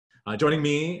Joining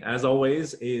me, as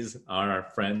always, is our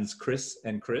friends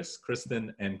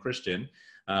Kristin and Christian.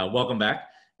 Welcome back.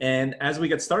 And as we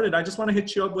get started, I just want to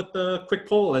hit you up with a quick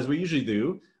poll, as we usually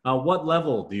do. What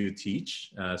level do you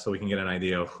teach? So we can get an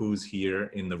idea of who's here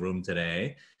in the room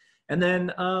today. And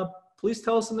then please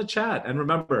tell us in the chat. And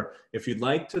remember, if you'd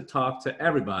like to talk to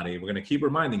everybody, we're going to keep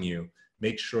reminding you,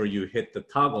 make sure you hit the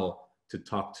toggle to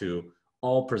talk to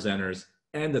all presenters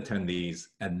and attendees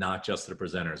and not just the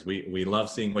presenters. We love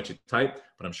seeing what you type,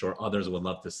 but I'm sure others would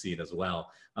love to see it as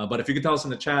well. But if you could tell us in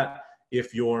the chat,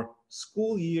 if your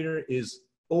school year is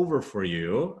over for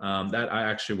you, that I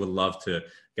actually would love to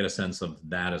get a sense of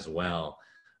that as well.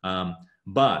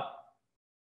 But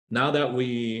now that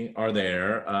we are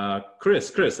there,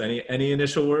 Chris, any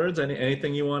initial words,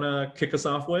 anything you want to kick us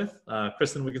off with?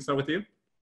 Kristin, we can start with you.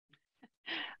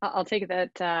 I'll take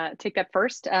that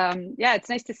first. Yeah, it's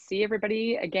nice to see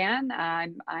everybody again.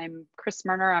 I'm Kris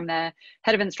Murner. I'm the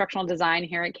head of instructional design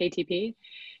here at KTP.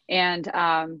 And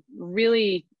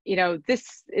really,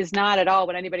 this is not at all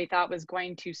what anybody thought was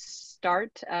going to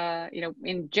start.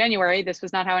 In January, this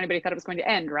was not how anybody thought it was going to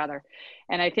end, rather.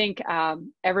 And I think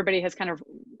everybody has kind of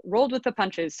rolled with the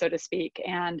punches, so to speak.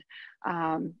 And,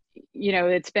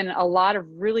 it's been a lot of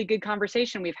really good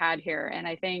conversation we've had here. And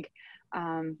I think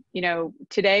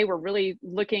today we're really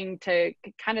looking to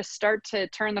kind of start to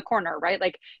turn the corner, right?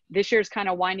 Like this year's kind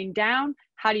of winding down.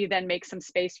 How do you then make some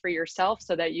space for yourself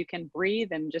so that you can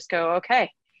breathe and just go,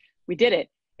 okay, we did it.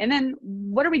 And then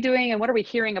what are we doing and what are we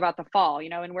hearing about the fall,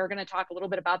 and we're going to talk a little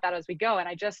bit about that as we go. And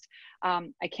I just,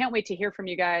 I can't wait to hear from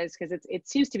you guys because it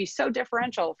seems to be so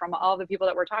differential from all the people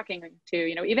that we're talking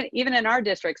to, even in our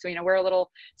districts, we're a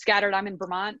little scattered. I'm in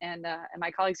Vermont and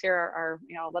my colleagues here are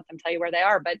I'll let them tell you where they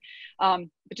are, but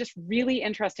just really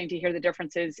interesting to hear the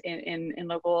differences in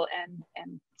local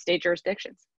and state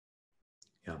jurisdictions.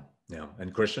 Yeah.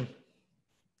 And Christian?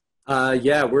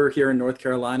 Yeah, we're here in North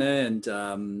Carolina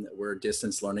and we're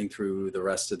distance learning through the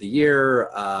rest of the year.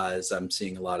 As I'm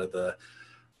seeing a lot of the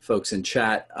folks in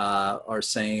chat are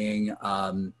saying,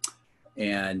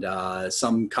 and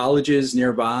some colleges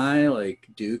nearby like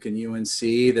Duke and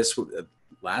UNC,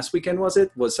 last weekend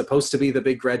was supposed to be the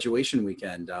big graduation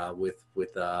weekend with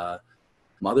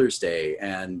Mother's Day,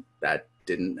 and that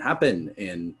didn't happen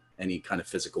in any kind of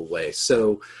physical way.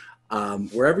 So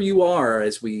wherever you are,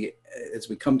 as we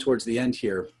come towards the end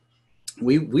here,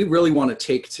 we really want to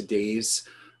take today's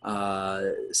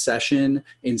session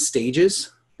in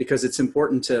stages because it's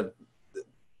important to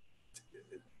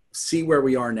see where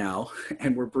we are now,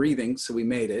 and we're breathing, so we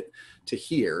made it to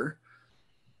here.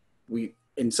 We,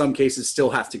 in some cases, still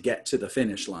have to get to the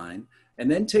finish line, and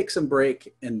then take some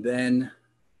break, and then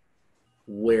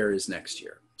where is next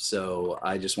year? So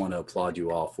I just want to applaud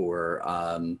you all for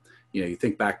you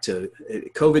think back to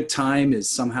COVID time is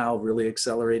somehow really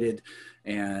accelerated.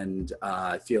 And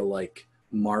I feel like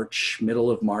middle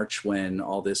of March, when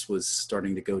all this was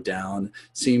starting to go down,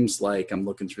 seems like I'm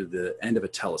looking through the end of a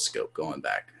telescope going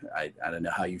back. I don't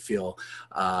know how you feel,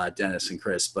 Dennis and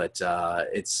Chris, but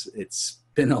it's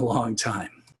been a long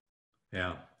time.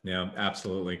 Yeah,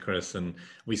 absolutely, Chris. And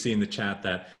we see in the chat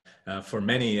that for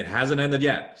many, it hasn't ended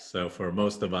yet. So for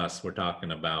most of us, we're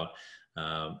talking about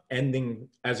ending,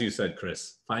 as you said,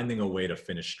 Chris, finding a way to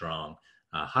finish strong.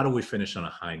 How do we finish on a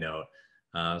high note?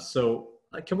 So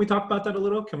can we talk about that a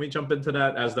little? Can we jump into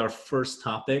that as our first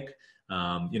topic?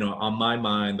 On my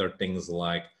mind are things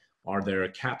like, are there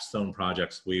capstone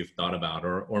projects we've thought about,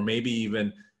 or maybe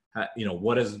even,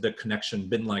 what has the connection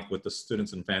been like with the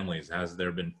students and families? Has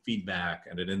there been feedback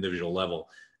at an individual level?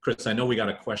 Chris, I know we got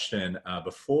a question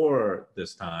before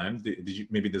this time.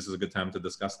 Maybe this is a good time to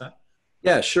discuss that?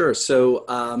 Yeah, sure. So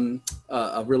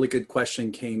a really good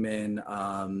question came in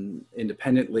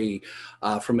independently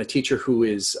from a teacher who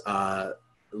is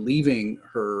leaving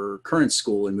her current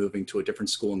school and moving to a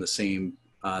different school in the same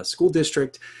school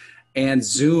district, and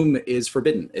Zoom is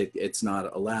forbidden. It's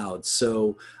not allowed.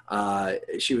 So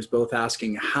she was both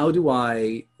asking, how do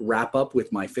I wrap up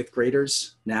with my fifth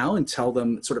graders now and tell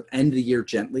them, sort of end the year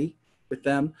gently with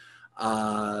them?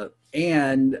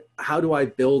 And how do I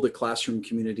build a classroom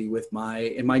community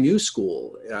in my new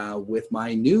school with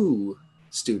my new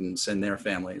students and their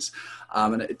families?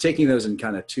 And taking those in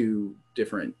kind of at two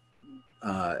different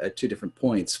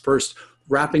points. First,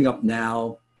 wrapping up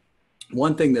now.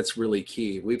 One thing that's really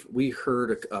key, we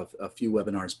heard a few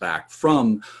webinars back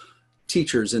from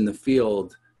teachers in the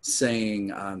field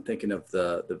saying, I'm thinking of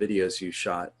the videos you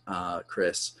shot,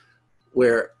 Chris,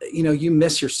 where you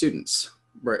miss your students.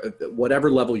 Whatever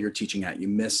level you're teaching at, you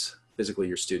miss physically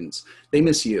your students. They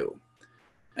miss you.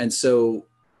 And so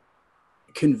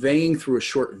conveying through a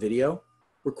short video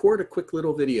record a quick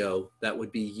little video that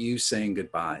would be you saying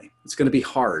goodbye. It's going to be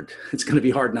hard. It's going to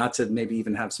be hard not to maybe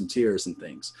even have some tears and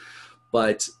things,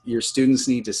 but your students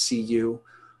need to see you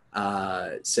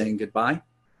saying goodbye.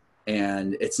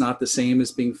 And it's not the same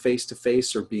as being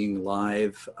face-to-face or being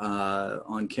live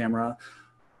on camera,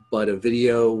 but a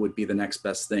video would be the next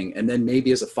best thing. And then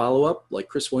maybe as a follow-up, like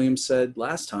Chris Williams said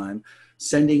last time,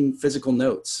 sending physical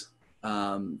notes.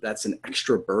 That's an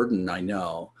extra burden, I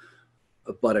know,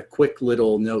 but a quick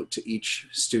little note to each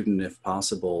student, if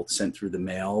possible, sent through the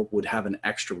mail would have an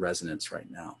extra resonance right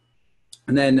now.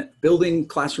 And then building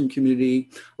classroom community,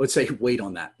 I would say wait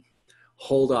on that.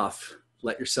 Hold off,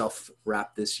 let yourself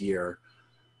wrap this year.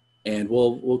 And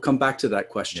we'll come back to that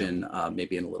question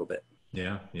maybe in a little bit.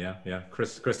 Yeah.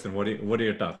 Kristin, what are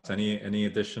your thoughts? Any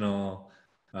additional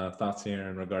thoughts here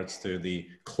in regards to the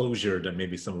closure that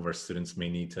maybe some of our students may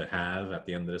need to have at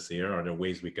the end of this year? Are there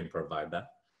ways we can provide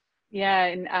that? Yeah,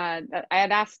 and I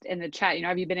had asked in the chat,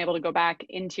 have you been able to go back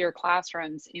into your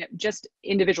classrooms, just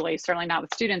individually, certainly not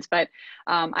with students, but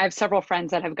I have several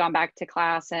friends that have gone back to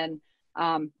class and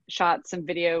shot some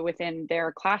video within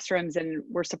their classrooms and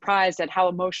were surprised at how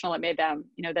emotional it made them.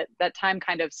 That time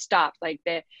kind of stopped, like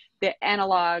the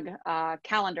analog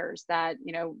calendars that,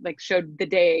 like showed the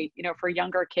day, for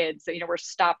younger kids that, were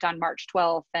stopped on March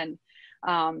 12th and,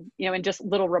 and just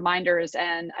little reminders.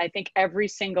 And I think every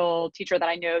single teacher that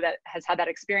I know that has had that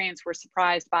experience were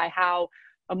surprised by how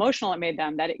emotional it made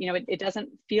them, that, it doesn't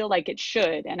feel like it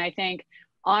should. And I think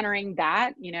honoring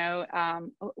that,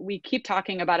 we keep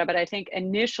talking about it, but I think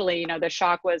initially, the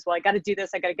shock was, well, I got to do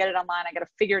this. I got to get it online. I got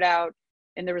to figure it out.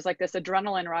 And there was like this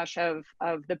adrenaline rush of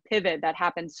the pivot that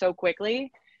happened so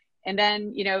quickly. And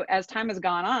then, as time has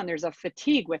gone on, there's a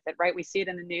fatigue with it, right? We see it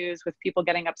in the news with people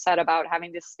getting upset about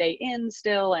having to stay in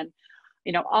still. And,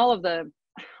 all of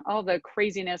the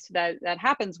craziness that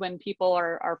happens when people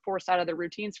are forced out of their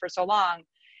routines for so long.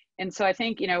 And so I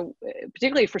think,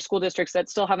 particularly for school districts that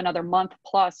still have another month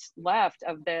plus left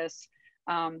of this,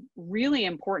 really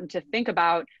important to think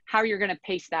about how you're going to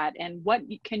pace that and what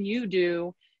can you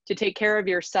do to take care of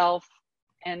yourself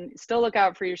and still look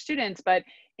out for your students, but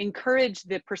encourage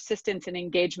the persistence and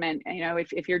engagement.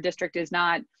 If your district is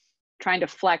not trying to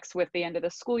flex with the end of the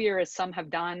school year, as some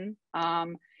have done,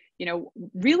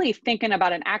 really thinking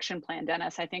about an action plan,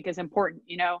 Dennis, I think is important,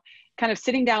 kind of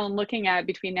sitting down and looking at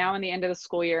between now and the end of the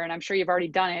school year. And I'm sure you've already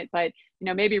done it, but,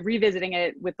 maybe revisiting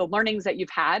it with the learnings that you've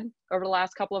had over the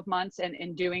last couple of months and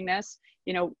in doing this,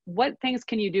 what things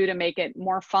can you do to make it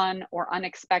more fun or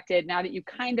unexpected now that you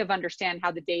kind of understand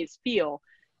how the days feel,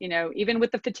 even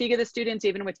with the fatigue of the students,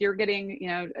 even with you're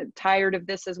getting, tired of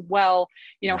this as well,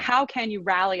 how can you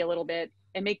rally a little bit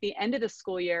and make the end of the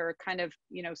school year kind of,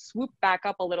 swoop back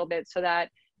up a little bit so that,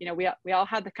 we all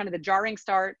had the kind of the jarring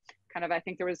start, kind of, I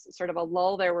think there was sort of a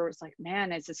lull there where it was like,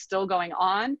 man, is this still going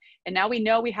on? And now we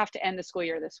know we have to end the school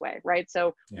year this way, right?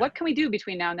 So what can we do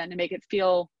between now and then to make it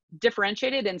feel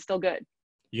differentiated and still good?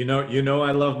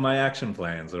 I love my action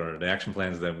plans, or the action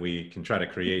plans that we can try to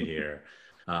create here.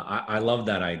 I love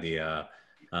that idea.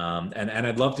 And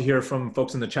I'd love to hear from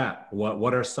folks in the chat.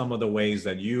 What are some of the ways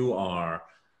that you are,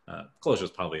 closure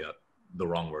is probably the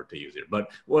wrong word to use here, but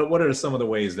what are some of the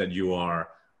ways that you are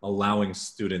allowing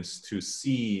students to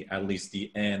see at least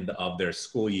the end of their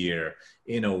school year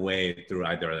in a way through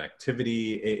either an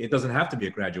activity? It doesn't have to be a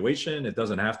graduation. It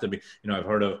doesn't have to be, I've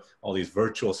heard of all these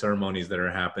virtual ceremonies that are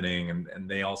happening and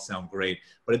they all sound great,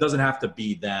 but it doesn't have to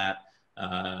be that,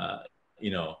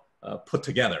 put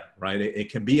together, right?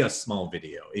 It can be a small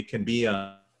video. It can be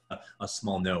a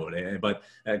small note, but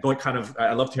going kind of,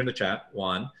 I love to hear in the chat,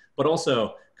 one, but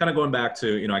also kind of going back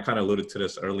to, I kind of alluded to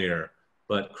this earlier,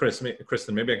 but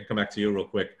Kristin, maybe I can come back to you real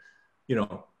quick.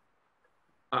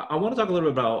 I want to talk a little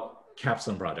bit about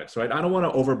capstone projects, right? I don't want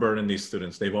to overburden these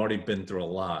students. They've already been through a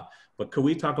lot, but could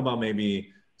we talk about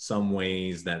maybe some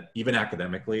ways that even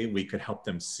academically, we could help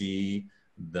them see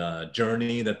the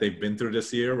journey that they've been through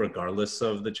this year, regardless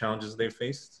of the challenges they've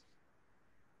faced?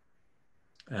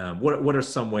 What are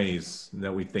some ways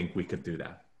that we think we could do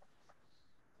that?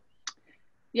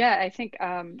 Yeah, I think,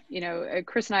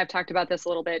 Chris and I have talked about this a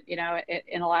little bit,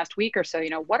 in the last week or so,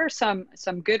 what are some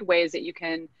good ways that you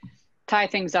can tie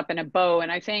things up in a bow?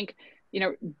 And I think,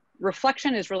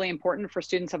 reflection is really important for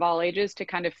students of all ages to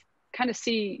kind of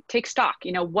take stock,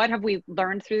 what have we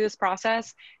learned through this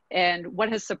process and what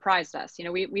has surprised us?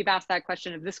 We've asked that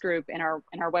question of this group in our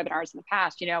webinars in the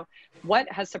past,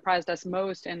 what has surprised us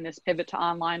most in this pivot to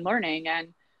online learning?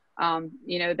 And,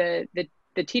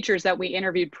 the teachers that we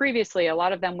interviewed previously, a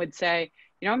lot of them would say,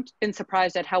 I've been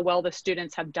surprised at how well the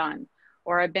students have done,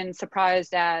 or I've been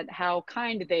surprised at how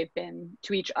kind they've been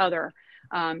to each other.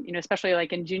 you know, especially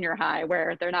like in junior high,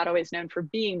 where they're not always known for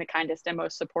being the kindest and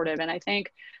most supportive. And I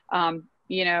think,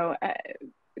 you know,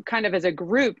 kind of as a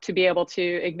group to be able to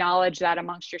acknowledge that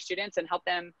amongst your students and help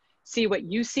them see what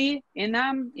you see in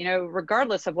them, you know,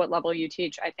 regardless of what level you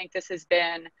teach. I think this has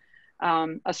been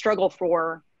a struggle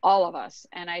for all of us.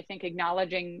 And I think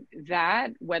acknowledging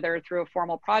that, whether through a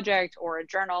formal project or a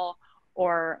journal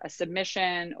or a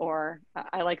submission, or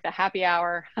I like the happy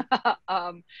hour,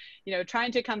 you know,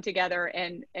 trying to come together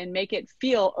and make it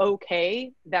feel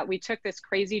okay that we took this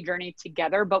crazy journey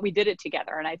together, but we did it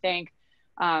together. And I think,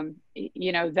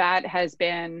 you know, that has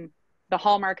been the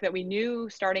hallmark that we knew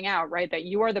starting out, right? That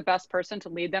you are the best person to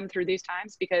lead them through these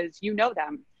times because you know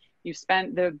them. You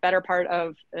spent the better part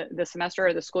of the semester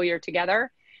or the school year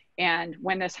together. And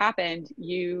when this happened,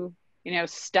 you know,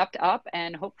 stepped up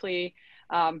and hopefully,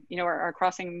 you know, are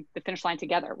crossing the finish line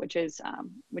together, which is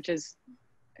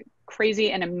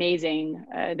crazy and amazing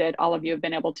that all of you have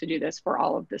been able to do this for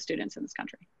all of the students in this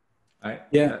country.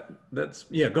 Yeah,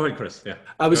 go ahead, Chris. Yeah,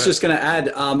 I was just going to add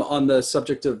on the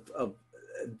subject of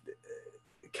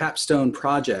capstone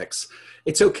projects.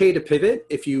 It's okay to pivot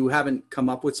if you haven't come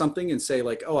up with something and say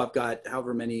like, oh, I've got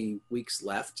however many weeks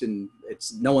left, and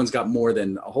no one's got more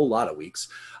than a whole lot of weeks.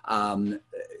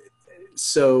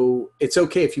 So it's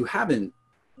okay if you haven't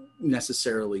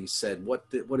necessarily said, what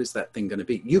is that thing going to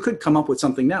be? You could come up with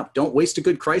something now. Don't waste a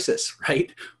good crisis,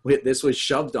 right? This was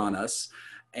shoved on us.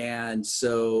 And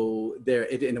so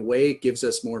it in a way, it gives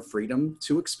us more freedom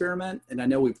to experiment. And I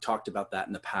know we've talked about that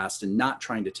in the past and not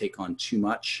trying to take on too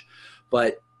much.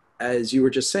 But as you were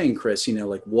just saying, Chris, you know,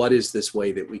 like, what is this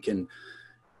way that we can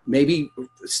maybe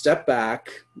step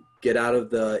back, get out of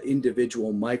the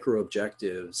individual micro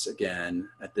objectives again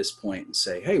at this point and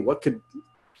say, hey, what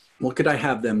could I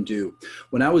have them do?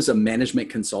 When I was a management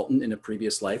consultant in a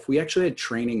previous life, we actually had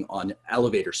training on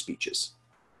elevator speeches.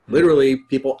 Literally,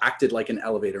 people acted like an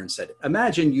elevator and said,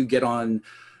 imagine you get on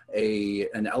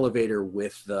an elevator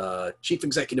with the chief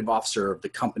executive officer of the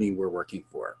company we're working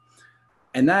for.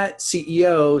 And that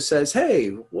CEO says, hey,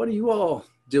 what are you all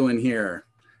doing here?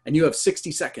 And you have 60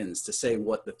 seconds to say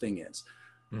what the thing is.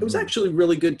 Mm-hmm. It was actually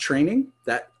really good training,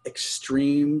 that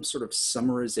extreme sort of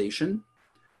summarization.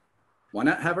 Why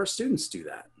not have our students do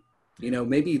that? You know,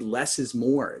 maybe less is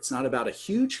more. It's not about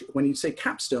when you say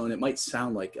capstone, it might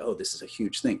sound like, oh, this is a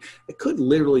huge thing. It could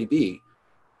literally be,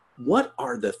 what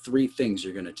are the 3 things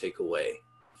you're going to take away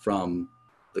from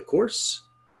the course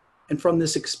and from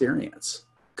this experience?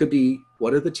 Could be,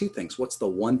 what are the 2 things? What's the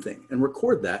 1 thing? And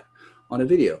record that on a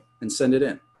video and send it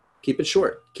in. Keep it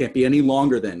short. Can't be any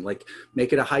longer than, like,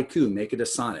 make it a haiku, make it a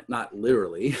sonnet. Not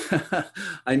literally.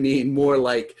 I mean, more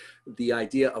like the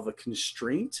idea of a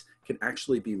constraint can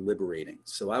actually be liberating.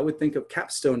 So I would think of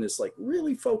capstone as like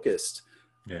really focused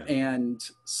and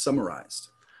summarized.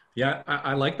 Yeah,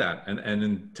 I like that. And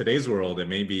in today's world, it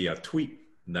may be a tweet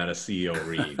that a CEO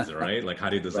reads, right? Like, how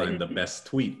do you design the best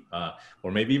tweet?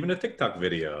 Or maybe even a TikTok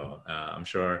video. I'm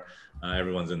sure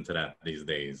everyone's into that these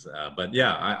days. But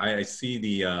yeah, I see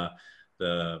the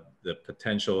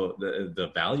potential,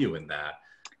 the value in that.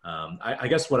 I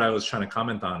guess what I was trying to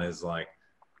comment on is, like,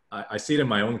 I see it in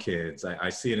my own kids. I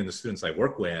see it in the students I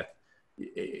work with.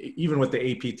 Even with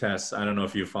the AP tests, I don't know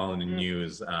if you've followed the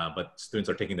news, but students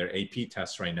are taking their AP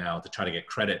tests right now to try to get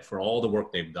credit for all the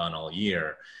work they've done all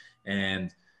year.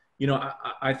 And, you know,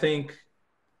 I think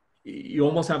you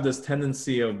almost have this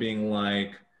tendency of being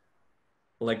like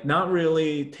not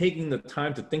really taking the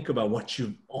time to think about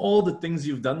all the things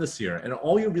you've done this year. And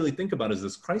all you really think about is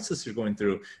this crisis you're going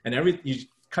through, and you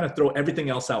kind of throw everything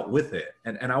else out with it.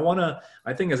 And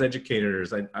I think as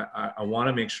educators, I want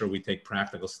to make sure we take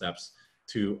practical steps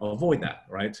to avoid that,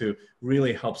 right? To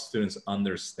really help students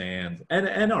understand,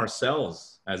 and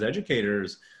ourselves as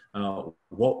educators,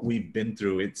 what we've been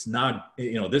through. It's not,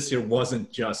 you know, this year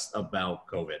wasn't just about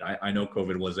COVID. I know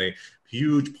COVID was a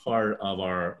huge part of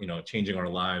our, you know, changing our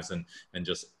lives and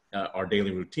just our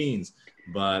daily routines.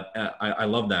 But I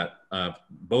love that,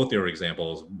 both your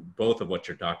examples, both of what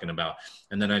you're talking about.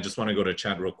 And then I just want to go to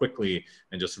chat real quickly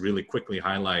and just really quickly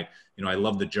highlight, you know, I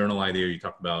love the journal idea you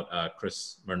talked about,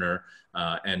 Chris Murner,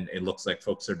 and it looks like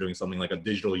folks are doing something like a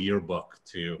digital yearbook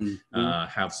to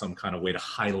have some kind of way to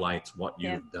highlight what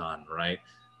you've done, right?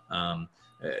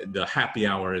 The happy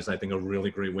hour is, I think, a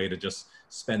really great way to just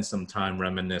spend some time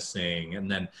reminiscing. And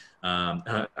then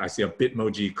I see a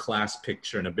Bitmoji class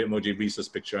picture and a Bitmoji recess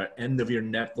picture at end of your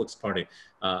Netflix party.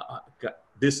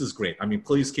 This is great. I mean,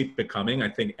 please keep it coming. I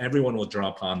think everyone will draw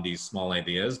upon these small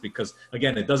ideas because,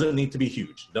 again, it doesn't need to be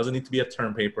huge. It doesn't need to be a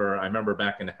term paper. I remember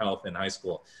back in health in high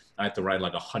school, I had to write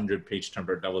like 100-page term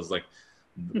paper. That was like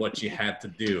what you had to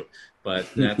do. But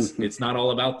it's not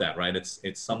all about that, right? It's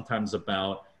sometimes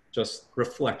about just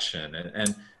reflection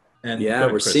and yeah, go ahead,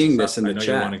 we're Chris. seeing this in I the know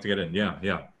you're wanting chat. to get in.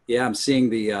 Yeah. Yeah, I'm seeing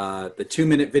the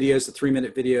 2-minute videos, the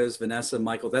 3-minute videos. Vanessa,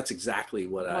 Michael, that's exactly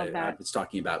what Love I that. was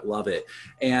talking about. Love it.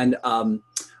 And I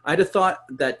had a thought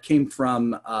that came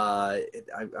from, I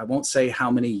won't say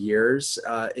how many years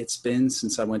it's been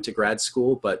since I went to grad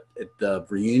school, but the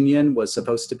reunion was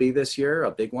supposed to be this year,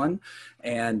 a big one.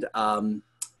 And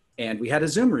we had a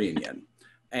Zoom reunion.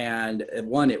 And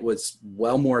one, it was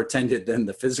well more attended than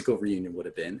the physical reunion would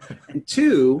have been. And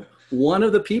two, one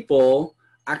of the people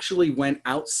actually went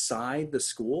outside the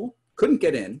school, couldn't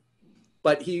get in,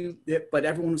 but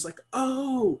everyone was like,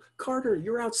 "Oh, Carter,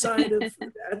 you're outside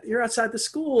the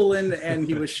school," and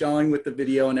he was showing with the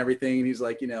video and everything. And he's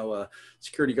like,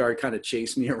 security guard kind of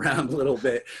chased me around a little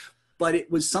bit, but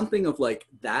it was something of like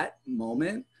that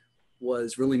moment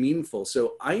was really meaningful.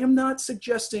 So I am not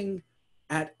suggesting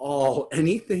at all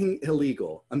anything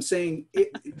illegal. I'm saying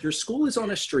your school is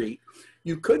on a street.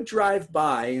 You could drive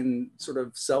by and sort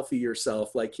of selfie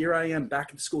yourself. Like, here I am back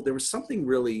at the school. There was something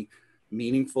really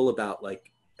meaningful about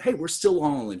like, hey, we're still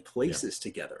all in places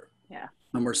together. Yeah.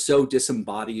 And we're so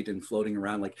disembodied and floating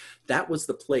around. Like, that was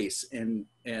the place. And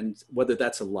whether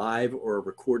that's a live or a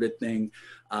recorded thing,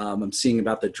 I'm seeing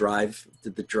about the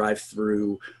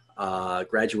drive-through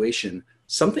graduation,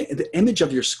 something, the image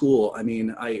of your school. I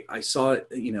mean, I saw it,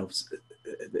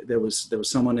 there was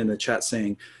someone in the chat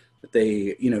saying that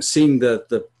they, seeing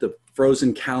the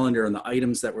frozen calendar and the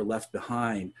items that were left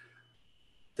behind,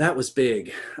 that was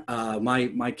big.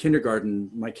 My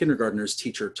kindergartner's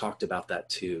teacher talked about that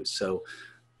too. So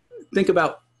think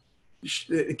about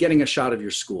getting a shot of your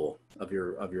school, of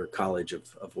your college,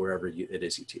 of wherever it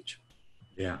is you teach.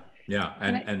 Yeah.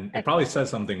 And it probably says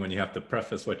something when you have to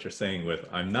preface what you're saying with,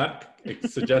 "I'm not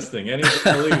suggesting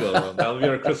anything illegal." That'll be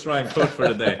our Chris Ryan quote for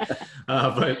today.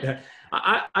 But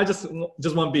I just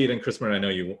one beat, and Chris Murner, I know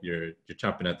you're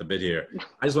chomping at the bit here.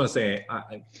 I just want to say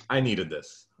I needed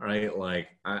this. All right, like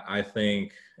I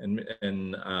think, and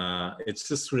it's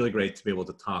just really great to be able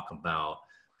to talk about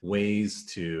ways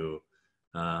to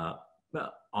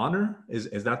honor.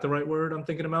 Is that the right word I'm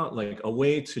thinking about? Like a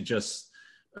way to just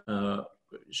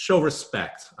show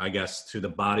respect, I guess, to the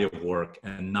body of work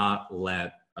and not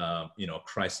let a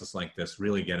crisis like this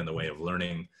really get in the way of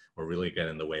learning or really get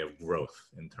in the way of growth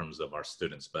in terms of our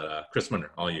students. But Chris Murner,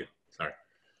 all you. Sorry.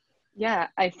 Yeah,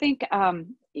 I think,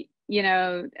 when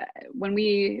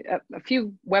we, a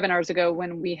few webinars ago,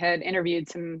 when we had interviewed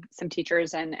some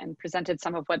teachers and presented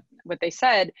some of what they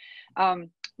said,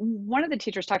 one of the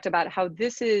teachers talked about how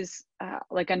this is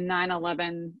like a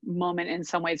 9/11 moment in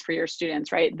some ways for your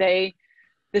students, right?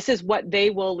 This is what they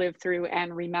will live through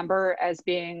and remember as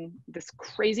being this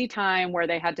crazy time where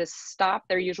they had to stop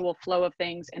their usual flow of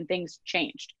things and things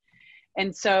changed.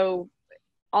 And so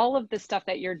all of the stuff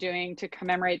that you're doing to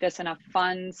commemorate this in a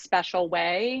fun, special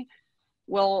way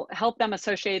will help them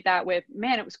associate that with,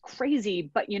 man, it was crazy,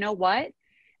 but you know what?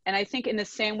 And I think in the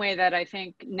same way that I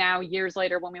think now, years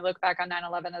later, when we look back on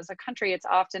 9/11 as a country, it's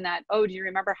often that, oh, do you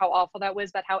remember how awful that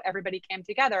was, but how everybody came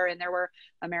together and there were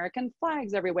American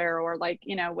flags everywhere, or like,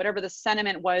 whatever the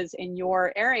sentiment was in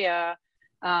your area,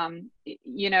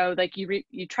 like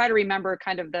you try to remember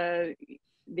kind of the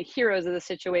heroes of the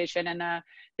situation and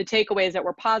the takeaways that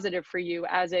were positive for you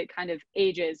as it kind of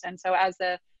ages. And so as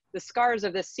the scars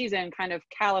of this season kind of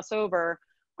callous over,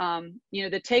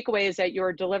 the takeaways that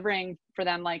you're delivering for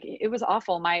them, like, it was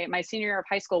awful. My senior year of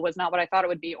high school was not what I thought it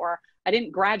would be, or I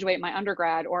didn't graduate my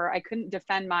undergrad, or I couldn't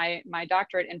defend my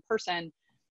doctorate in person.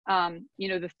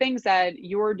 The things that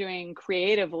you're doing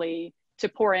creatively to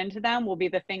pour into them will be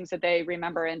the things that they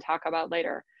remember and talk about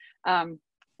later.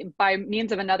 By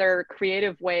means of another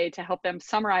creative way to help them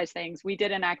summarize things, we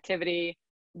did an activity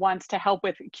once to help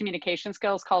with communication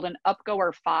skills called an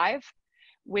Upgoer 5,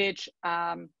 which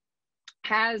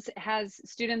has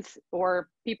students or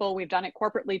people, we've done it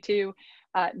corporately too,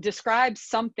 describe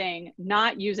something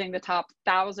not using the top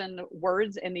 1,000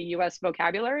 words in the US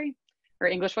vocabulary, or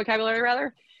English vocabulary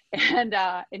rather. And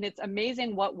it's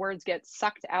amazing what words get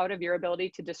sucked out of your ability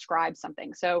to describe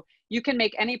something. So you can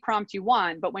make any prompt you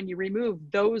want, but when you remove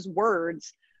those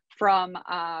words from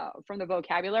the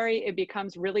vocabulary, it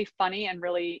becomes really funny and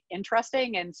really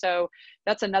interesting. And so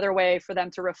that's another way for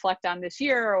them to reflect on this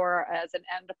year, or as an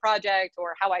end project,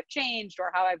 or how I've changed,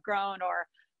 or how I've grown, or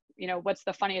what's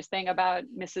the funniest thing about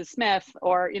Mrs. Smith,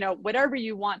 or whatever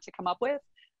you want to come up with.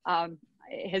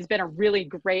 It has been a really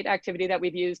great activity that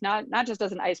we've used, not just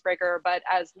as an icebreaker, but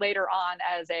as later on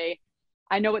as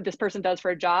I know what this person does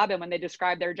for a job, and when they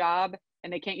describe their job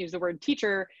and they can't use the word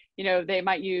teacher, they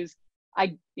might use,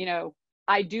 I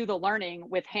I do the learning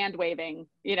with hand waving,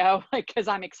 you know, like, cause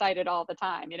I'm excited all the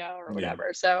time, you know, or whatever.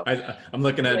 Yeah. So I'm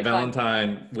looking really at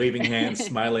Valentine waving hands,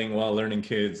 smiling while learning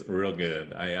kids. Real good.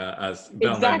 Valentine,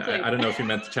 exactly. I don't know if you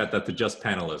meant to chat that to just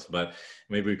panelists, but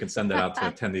maybe we can send that out to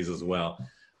attendees as well.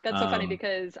 That's so funny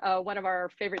because one of our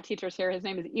favorite teachers here, his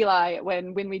name is Eli.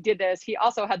 When we did this, he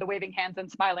also had the waving hands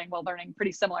and smiling while learning,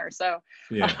 pretty similar. So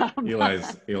yeah,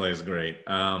 Eli's great.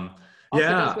 Also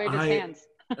does wave his hands.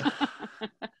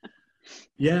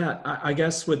 Yeah, I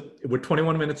guess we're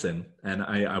 21 minutes in, and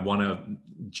I want to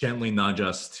gently nudge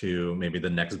us to maybe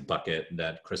the next bucket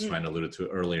that Chris Ryan alluded to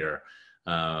earlier.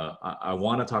 I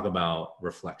want to talk about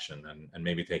reflection and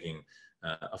maybe taking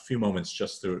a few moments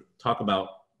just to talk about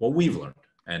what we've learned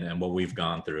and what we've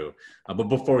gone through. But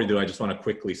before we do, I just want to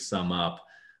quickly sum up.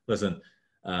 Listen,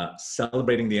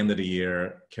 celebrating the end of the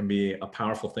year can be a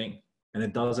powerful thing, and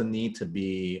it doesn't need to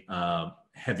be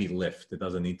heavy lift. It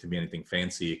doesn't need to be anything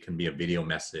fancy. It can be a video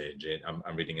message.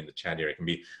 I'm reading in the chat here. It can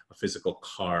be a physical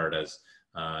card, as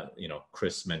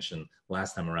Chris mentioned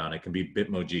last time around. It can be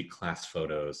Bitmoji class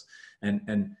photos,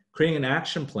 and creating an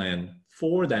action plan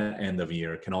for that end of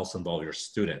year can also involve your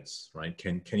students, right?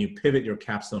 Can you pivot your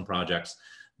capstone projects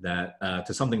that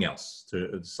to something else,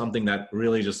 to something that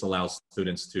really just allows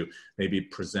students to maybe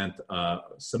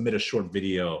submit a short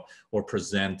video, or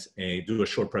do a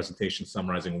short presentation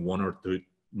summarizing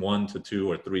one to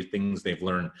two or three things they've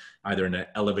learned, either in an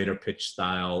elevator pitch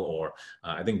style, or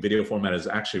I think video format is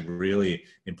actually really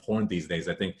important these days.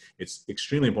 I think it's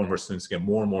extremely important for students to get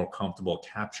more and more comfortable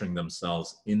capturing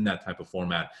themselves in that type of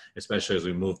format, especially as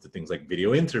we move to things like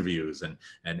video interviews and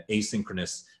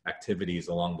asynchronous activities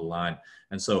along the line.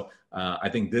 And so I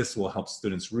think this will help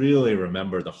students really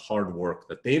remember the hard work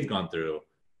that they've gone through.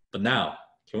 But now,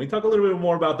 can we talk a little bit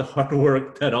more about the hard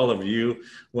work that all of you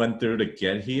went through to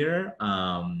get here?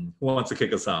 Who wants to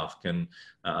kick us off? Can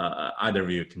either of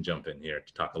you can jump in here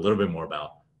to talk a little bit more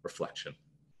about reflection?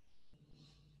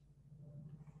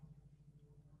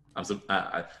 I'm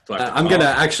going to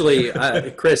actually,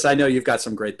 Chris, I know you've got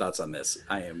some great thoughts on this.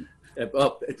 I am.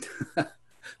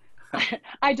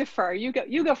 I defer. You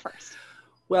go first.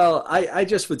 Well, I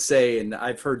just would say, and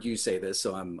I've heard you say this,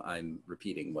 so I'm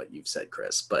repeating what you've said,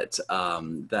 Chris, but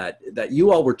that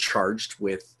you all were charged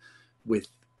with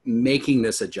making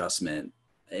this adjustment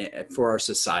for our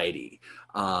society,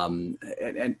 and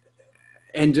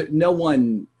no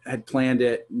one had planned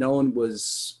it. No one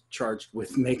was charged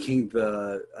with making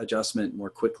the adjustment more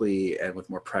quickly and with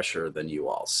more pressure than you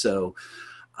all. So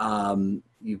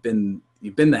you've been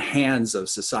the hands of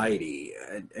society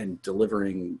and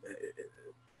delivering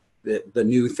the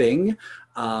new thing.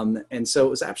 And so it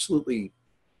was absolutely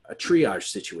a triage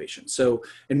situation. So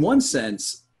in one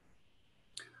sense,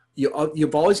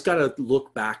 you've always got to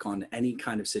look back on any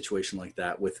kind of situation like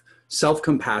that with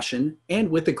self-compassion and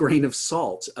with a grain of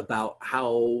salt about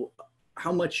how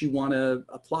much you want to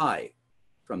apply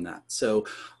from that. So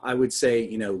I would say,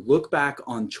 look back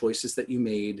on choices that you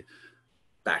made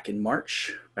back in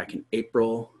March, back in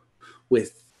April,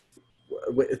 with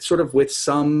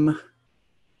some,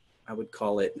 I would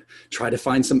call it, try to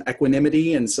find some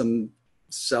equanimity and some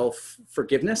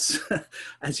self-forgiveness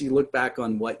as you look back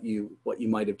on what you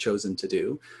might have chosen to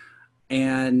do.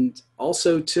 And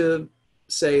also to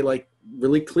say, like,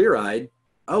 really clear-eyed,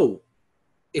 oh,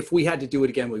 if we had to do it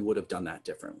again, we would have done that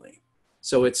differently.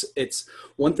 So it's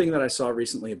one thing that I saw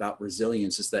recently about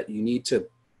resilience is that you need to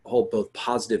hold both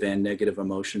positive and negative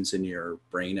emotions in your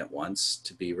brain at once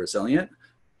to be resilient,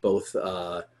 both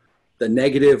the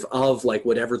negative of like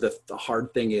whatever the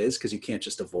hard thing is, because you can't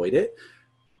just avoid it,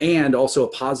 and also a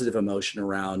positive emotion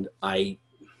around I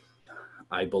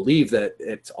believe that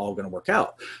it's all going to work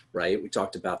out, right? We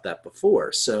talked about that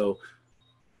before. So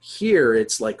here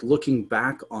it's like looking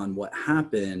back on what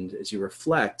happened as you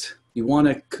reflect, you want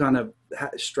to kind of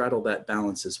straddle that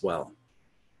balance as well.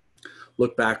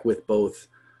 Look back with both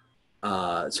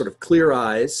sort of clear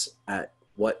eyes at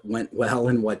what went well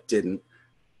and what didn't,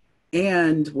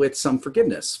 and with some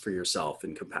forgiveness for yourself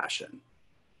and compassion.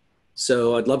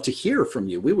 So I'd love to hear from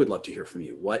you. We would love to hear from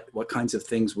you. What kinds of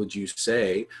things would you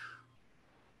say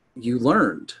you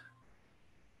learned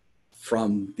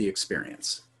from the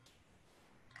experience?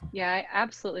 Yeah, I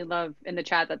absolutely love in the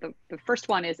chat that the first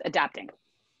one is adapting,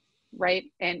 right?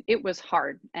 And it was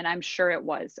hard, and I'm sure it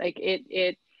was. Like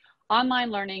it online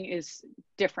learning is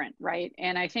different, right?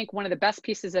 And I think one of the best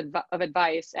pieces of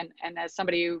advice, and as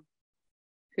somebody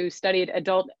who studied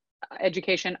adult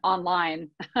education online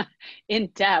in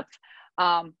depth,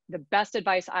 the best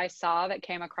advice I saw that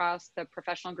came across the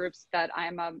professional groups that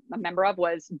I'm a member of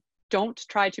was, don't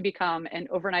try to become an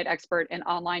overnight expert in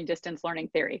online distance learning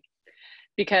theory.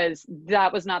 because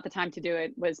that was not the time to do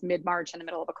it, was mid-March in the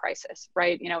middle of a crisis,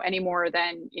 right? Any more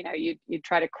than, you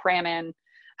try to cram in,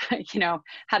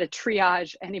 how to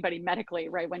triage anybody medically,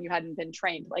 right? When you hadn't been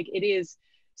trained. Like, it is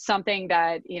something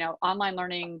that, online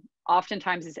learning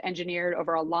oftentimes is engineered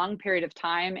over a long period of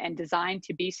time and designed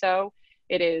to be so.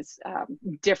 It is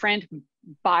different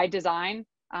by design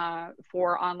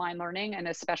for online learning, and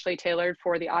especially tailored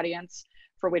for the audience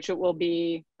for which it will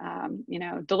be,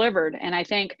 delivered. And I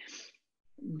think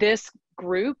this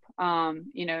group,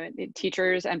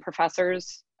 teachers and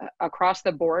professors across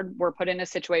the board were put in a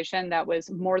situation that was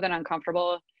more than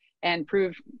uncomfortable and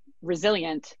proved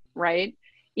resilient, right?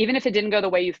 Even if it didn't go the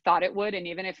way you thought it would, and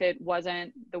even if it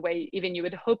wasn't the way even you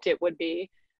had hoped it would be,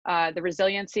 the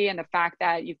resiliency and the fact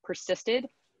that you've persisted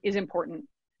is important.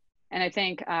 And I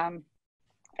think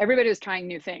everybody was trying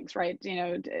new things, right?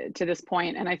 To this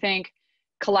point. And I think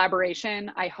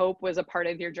collaboration, I hope, was a part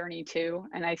of your journey too.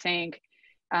 And I think,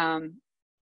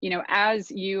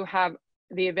 as you have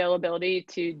the availability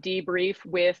to debrief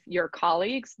with your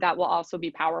colleagues, that will also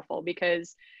be powerful,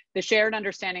 because the shared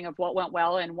understanding of what went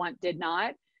well and what did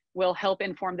not will help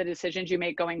inform the decisions you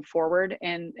make going forward.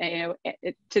 And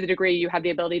to the degree you have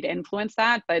the ability to influence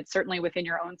that, but certainly within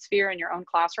your own sphere and your own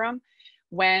classroom,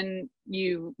 when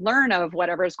you learn of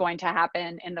whatever is going to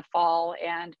happen in the fall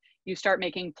and you start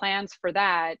making plans for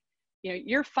that,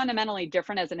 you're fundamentally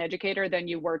different as an educator than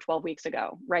you were 12 weeks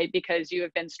ago, right? Because you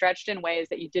have been stretched in ways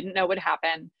that you didn't know would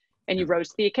happen, and you rose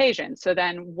to the occasion. So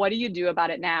then what do you do about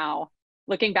it now?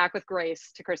 Looking back with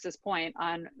grace, to Chris's point,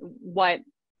 on what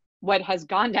has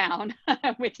gone down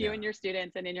with you and your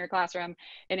students and in your classroom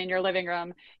and in your living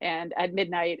room and at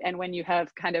midnight, and when you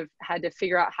have kind of had to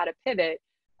figure out how to pivot,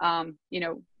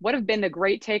 what have been the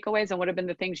great takeaways and what have been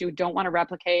the things you don't want to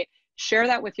replicate? Share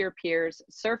that with your peers,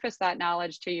 surface that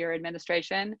knowledge to your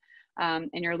administration and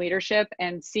your leadership,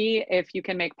 and see if you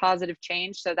can make positive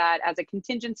change, so that as a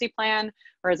contingency plan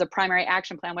or as a primary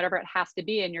action plan, whatever it has to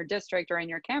be in your district or in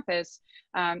your campus,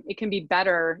 it can be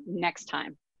better next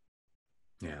time.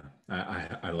 Yeah,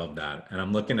 I love that. And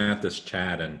I'm looking at this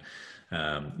chat, and,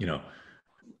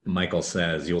 Michael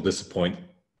says, you'll disappoint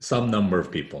some number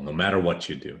of people, no matter what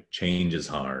you do. Change is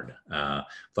hard.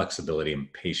 Flexibility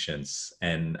and patience.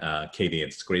 And Katie,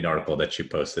 it's a great article that you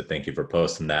posted. Thank you for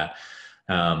posting that.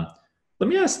 Let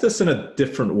me ask this in a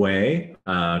different way,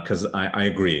 because I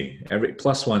agree.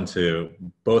 +1 to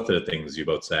both of the things you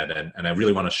both said. And I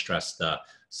really want to stress the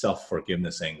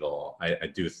self-forgiveness angle. I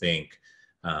do think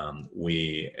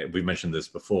we mentioned this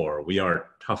before. We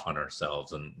are tough on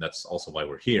ourselves, and that's also why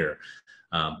we're here.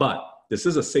 But this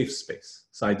is a safe space.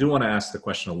 So I do want to ask the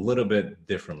question a little bit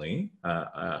differently.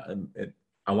 I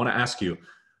want to ask you,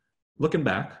 looking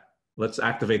back, let's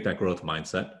activate that growth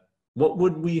mindset. What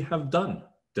would we have done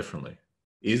differently?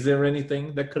 Is there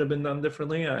anything that could have been done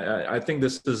differently? I think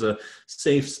this is a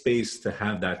safe space to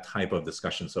have that type of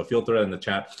discussion. So feel through it in the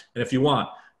chat. And if you want,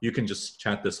 you can just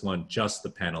chat this one, just the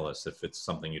panelists, if it's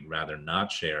something you'd rather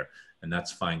not share, and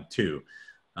that's fine too.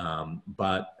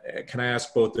 But can I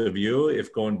ask both of you,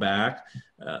 if going back,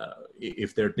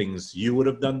 if there are things you would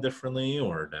have done differently,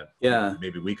 or that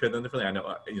maybe we could have done differently? I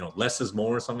know, less is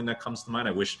more, something that comes to mind.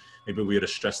 I wish maybe we would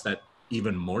have stressed that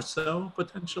even more so,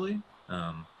 potentially.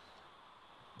 And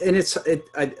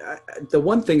the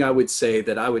one thing I would say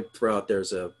that I would throw out there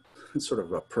as a sort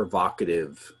of a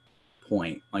provocative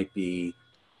point might be,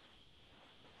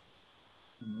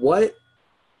 what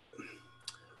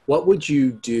would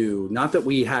you do? Not that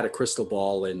we had a crystal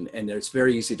ball, and it's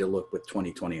very easy to look with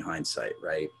 2020 hindsight,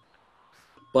 right?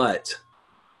 But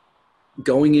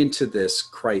going into this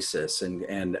crisis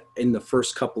and in the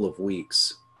first couple of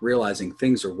weeks, realizing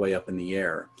things are way up in the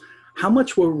air, how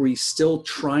much were we still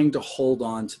trying to hold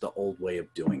on to the old way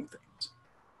of doing things?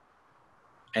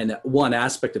 And one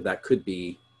aspect of that could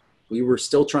be, we were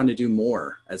still trying to do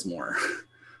more as more.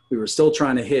 We were still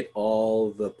trying to hit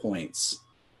all the points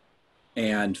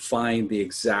and find the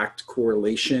exact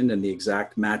correlation and the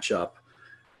exact matchup.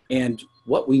 And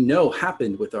what we know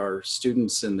happened with our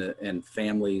students and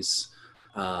families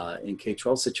in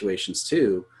K-12 situations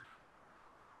too,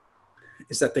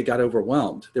 is that they got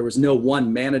overwhelmed. There was no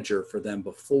one manager for them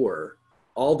before.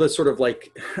 All the sort of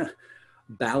like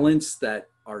balance that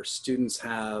our students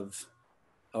have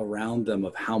around them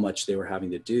of how much they were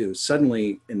having to do,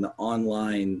 suddenly in the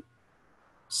online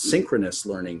synchronous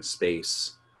learning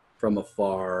space from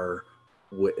afar,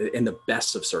 in the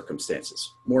best of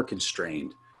circumstances, more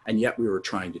constrained, and yet we were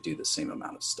trying to do the same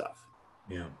amount of stuff.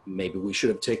 Yeah. Maybe we should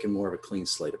have taken more of a clean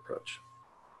slate approach.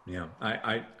 Yeah,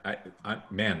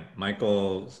 man,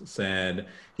 Michael said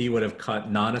he would have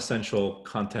cut non-essential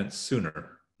content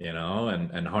sooner you know,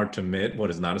 and hard to admit what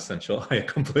is not essential. I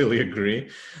completely agree.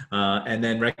 And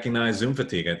then recognize Zoom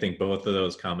fatigue. I think both of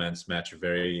those comments match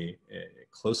very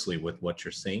closely with what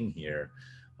you're saying here,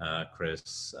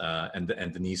 Chris, and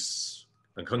Denise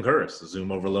concurs.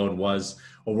 Zoom overload was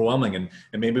overwhelming, and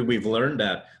maybe we've learned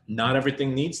that not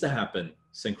everything needs to happen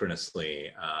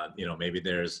synchronously. You know, maybe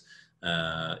there's,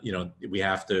 you know, we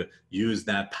have to use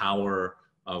that power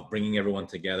of bringing everyone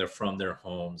together from their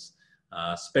homes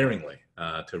sparingly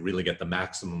to really get the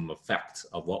maximum effect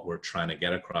of what we're trying to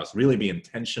get across, really be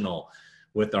intentional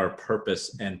with our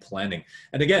purpose and planning.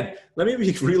 And again, let me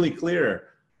be really clear.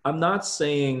 I'm not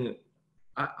saying,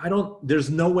 I don't, there's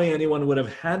no way anyone would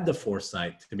have had the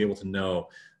foresight to be able to know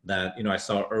that, you know, I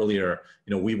saw earlier,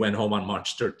 you know, we went home on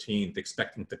March 13th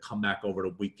expecting to come back over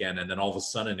the weekend, and then all of a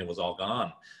sudden it was all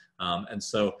gone. And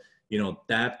so, you know,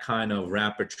 that kind of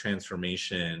rapid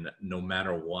transformation, no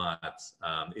matter what,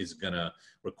 is going to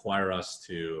require us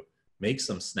to make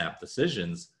some snap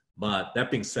decisions. But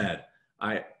that being said,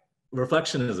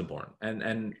 reflection is important.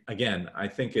 And again, I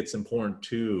think it's important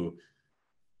to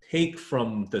take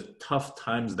from the tough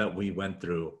times that we went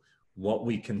through what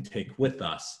we can take with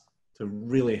us to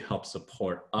really help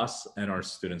support us and our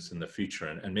students in the future.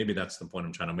 And maybe that's the point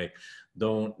I'm trying to make.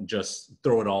 Don't just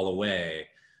throw it all away.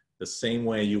 The same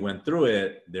way you went through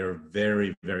it, there are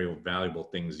very, very valuable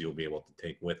things you'll be able to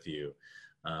take with you.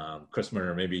 Chris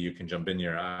Murner, maybe you can jump in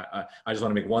here. I just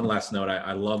want to make one last note.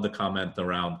 I love the comment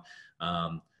around,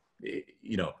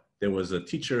 you know, there was a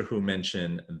teacher who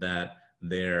mentioned that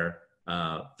their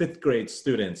fifth grade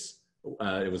students,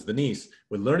 it was Denise,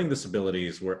 with learning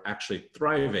disabilities were actually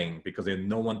thriving because they had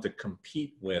no one to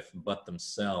compete with but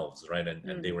themselves, right?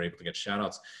 And they were able to get shout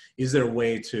outs. Is there a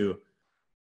way to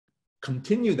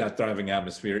continue that thriving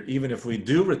atmosphere, even if we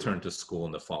do return to school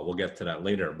in the fall? We'll get to that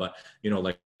later. But, you know,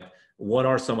 like, what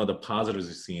are some of the positives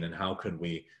you've seen, and how could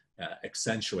we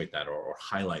accentuate that or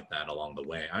highlight that along the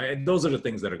way? Those are the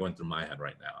things that are going through my head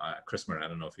right now. Chris Murner, I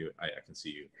don't know if I can see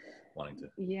you wanting to.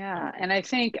 Yeah, and I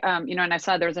think, you know, and I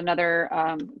saw there was another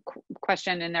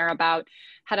question in there about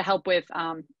how to help with,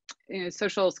 you know,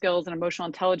 social skills and emotional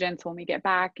intelligence when we get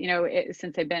back, you know,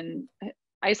 since they've been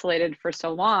isolated for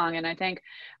so long. And I think,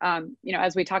 you know,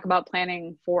 as we talk about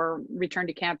planning for return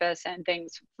to campus and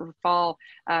things for fall,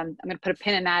 I'm going to put a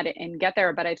pin in that and get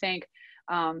there. But I think,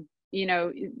 you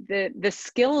know, the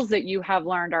skills that you have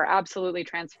learned are absolutely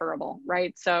transferable,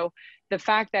 right? So the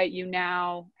fact that you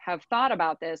now have thought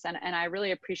about this, and I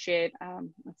really appreciate,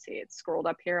 let's see, it scrolled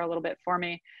up here a little bit for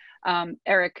me.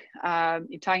 Eric,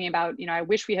 talking about, you know, I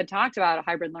wish we had talked about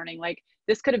hybrid learning. Like,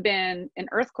 this could have been an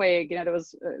earthquake, you know, that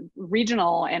was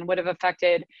regional and would have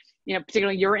affected, you know,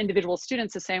 particularly your individual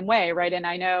students the same way, right? And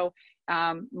I know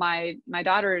my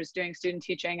daughter is doing student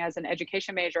teaching as an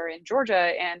education major in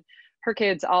Georgia, and her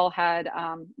kids all had,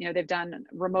 you know, they've done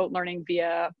remote learning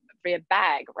via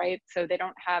bag, right? So they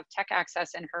don't have tech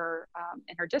access in her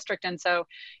district. And so,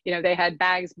 you know, they had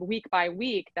bags week by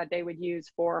week that they would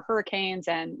use for hurricanes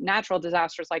and natural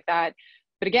disasters like that.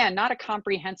 But again, not a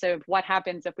comprehensive what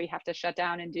happens if we have to shut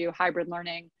down and do hybrid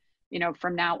learning, you know,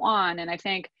 from now on. And I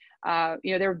think,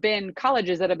 you know, there have been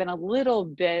colleges that have been a little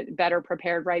bit better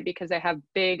prepared, right? Because they have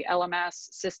big LMS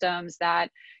systems that,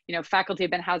 you know, faculty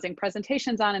have been housing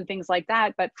presentations on and things like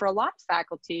that. But for a lot of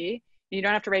faculty, you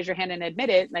don't have to raise your hand and admit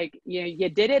it. Like, you know, you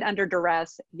did it under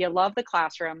duress. You love the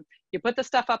classroom. You put the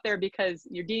stuff up there because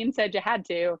your dean said you had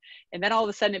to. And then all of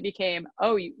a sudden it became,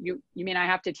 oh, you mean I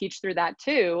have to teach through that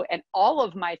too? And all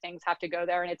of my things have to go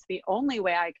there. And it's the only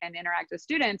way I can interact with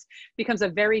students. Becomes a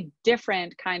very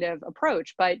different kind of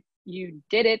approach, but you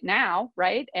did it now,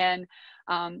 right? And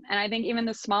I think even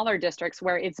the smaller districts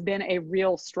where it's been a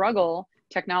real struggle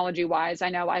technology wise. I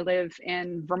know I live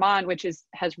in Vermont, which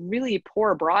has really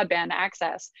poor broadband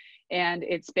access. And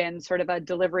it's been sort of a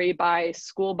delivery by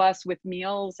school bus with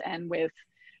meals and with,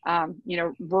 you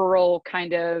know, rural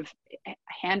kind of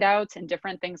handouts and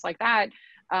different things like that.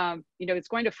 You know, it's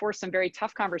going to force some very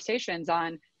tough conversations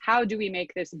on how do we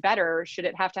make this better? Should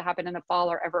it have to happen in the fall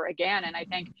or ever again? And I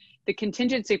think the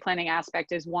contingency planning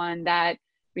aspect is one that,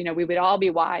 you know, we would all be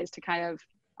wise to kind of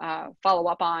follow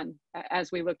up on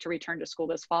as we look to return to school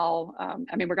this fall.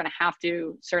 I mean, we're going to have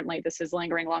to, certainly this is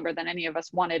lingering longer than any of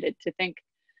us wanted it to think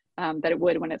that it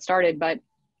would when it started. But,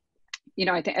 you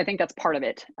know, I think that's part of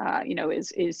it, you know,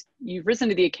 is you've risen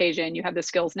to the occasion, you have the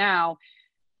skills now,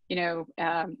 you know,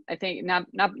 I think not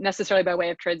necessarily by way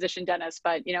of transition, Dennis,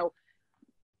 but, you know,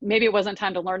 maybe it wasn't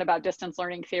time to learn about distance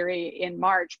learning theory in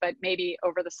March, but maybe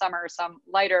over the summer, some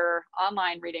lighter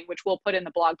online reading, which we'll put in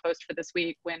the blog post for this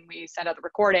week when we send out the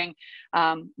recording.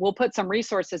 We'll put some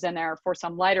resources in there for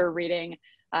some lighter reading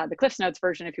the Cliff Notes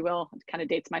version, if you will. It kind of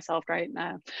dates myself, right?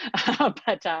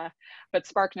 But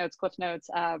Spark Notes, Cliff Notes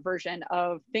version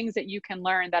of things that you can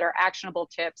learn that are actionable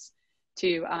tips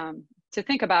to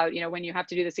think about, when you have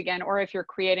to do this again, or if you're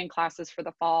creating classes for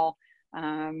the fall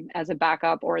as a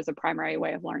backup or as a primary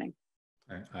way of learning.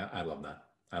 I love that.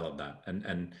 I love that.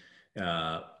 And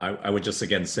I would just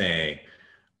again say,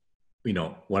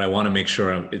 what I want to make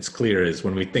sure it's clear is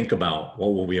when we think about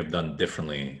what will we have done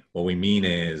differently, what we mean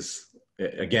is,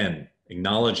 again,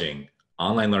 acknowledging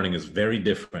online learning is very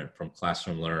different from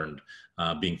classroom learned,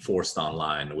 being forced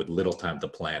online with little time to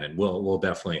plan. And we'll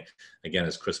definitely, again,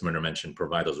 as Chris Murner mentioned,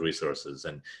 provide those resources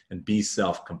and be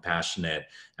self-compassionate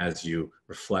as you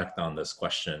reflect on this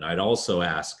question. I'd also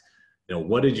ask,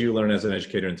 what did you learn as an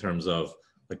educator in terms of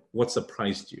what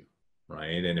surprised you?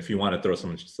 Right. And if you want to throw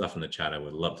some stuff in the chat, I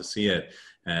would love to see it.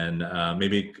 And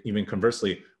maybe even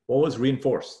conversely, what was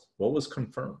reinforced? What was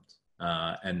confirmed?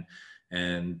 And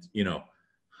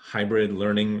hybrid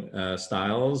learning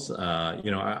styles.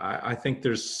 I think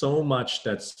there's so much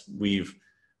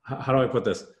how do I put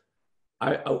this?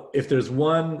 If there's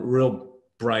one real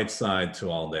bright side to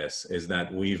all this is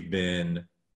that we've been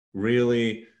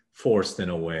really forced in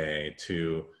a way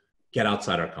to get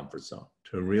outside our comfort zone,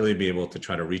 to really be able to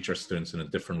try to reach our students in a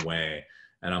different way.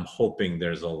 And I'm hoping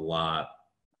there's a lot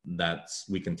that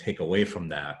we can take away from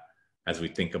that as we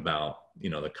think about,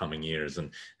 the coming years.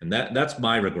 And that's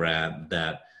my regret,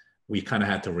 that we kind of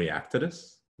had to react to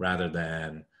this rather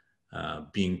than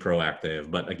being proactive.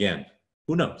 But again,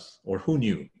 who knows, or who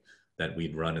knew that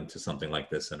we'd run into something like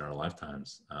this in our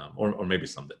lifetimes, or maybe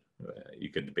someday. You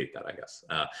could debate that, I guess.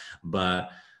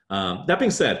 But that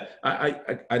being said,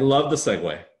 I love the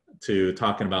segue to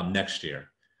talking about next year.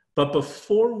 But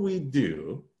before we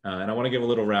do, and I want to give a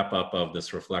little wrap up of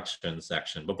this reflection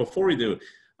section, but before we do,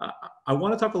 I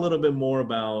want to talk a little bit more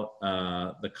about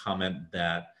the comment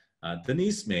that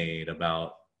Denise made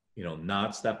about,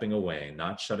 not stepping away,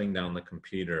 not shutting down the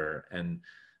computer. And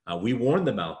we warned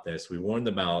about this. We warned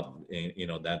about,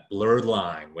 that blurred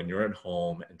line when you're at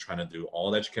home and trying to do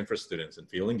all that you can for students and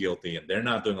feeling guilty, and they're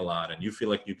not doing a lot, and you feel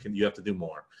like you have to do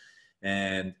more.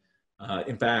 And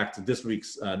in fact, next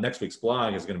week's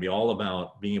blog is going to be all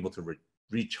about being able to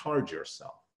recharge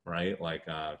yourself, right? Like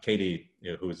Katie,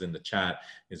 who's in the chat,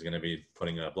 is going to be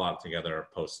putting a blog together,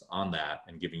 a post on that,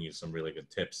 and giving you some really good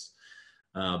tips.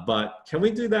 But can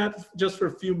we do that just for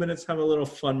a few minutes, have a little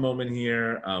fun moment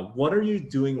here? What are you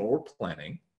doing or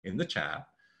planning in the chat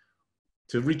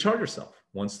to recharge yourself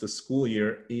once the school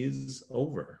year is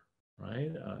over,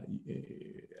 right?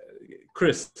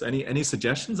 Chris, any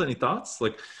suggestions, any thoughts?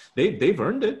 Like they've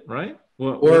earned it, right?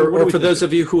 Or for those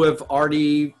of you who have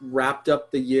already wrapped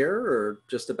up the year or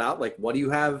just about, what do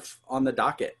you have on the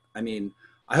docket? I mean,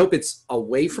 I hope it's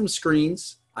away from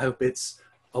screens. I hope it's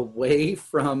away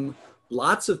from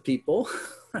lots of people.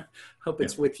 I hope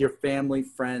it's with your family,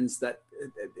 friends, that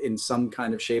in some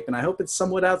kind of shape. And I hope it's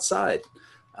somewhat outside.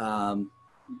 And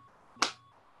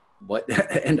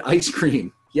ice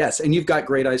cream. Yes. And you've got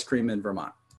great ice cream in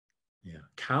Vermont. Yeah.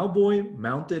 Cowboy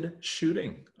mounted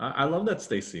shooting. I love that,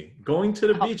 Stacy. Going to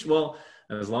the beach. Well,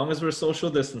 as long as we're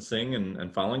social distancing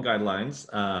and following guidelines,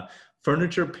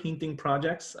 furniture painting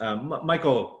projects.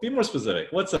 Michael, be more specific.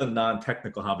 What's a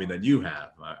non-technical hobby that you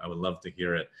have? I would love to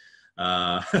hear it.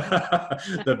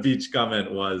 The beach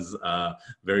comment was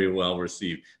very well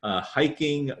received.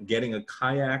 Hiking, getting a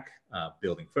kayak,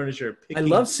 building furniture. I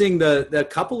love seeing the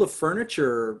couple of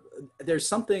furniture. There's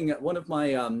something, one of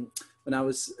my, when I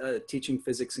was teaching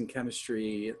physics and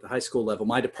chemistry at the high school level,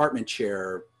 my department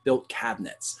chair built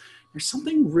cabinets. There's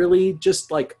something really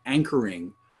just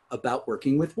anchoring about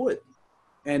working with wood.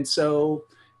 And so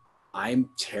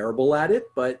I'm terrible at it,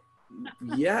 but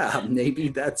yeah, maybe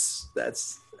that's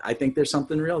I think there's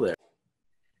something real there.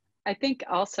 I think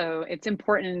also it's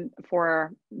important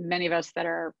for many of us that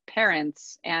are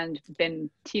parents and been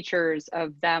teachers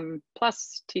of them,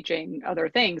 plus teaching other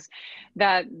things,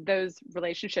 that those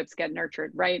relationships get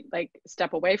nurtured, right?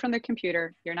 Step away from the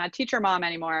computer. You're not teacher mom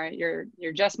anymore. You're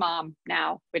just mom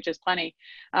now, which is plenty.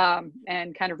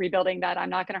 And kind of rebuilding that.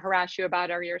 I'm not going to harass you about,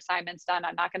 are your assignments done?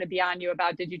 I'm not going to be on you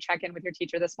about, did you check in with your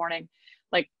teacher this morning?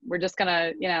 We're just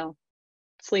going to,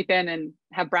 sleep in and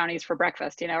have brownies for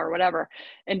breakfast, or whatever,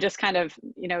 and just kind of,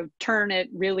 turn it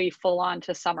really full on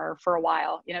to summer for a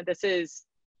while. This is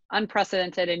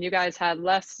unprecedented, and you guys had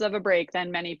less of a break than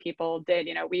many people did.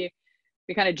 We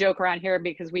kind of joke around here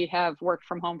because we have worked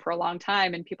from home for a long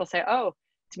time, and people say, oh,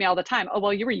 to me all the time, oh,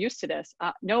 well, you were used to this.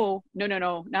 No,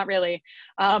 not really.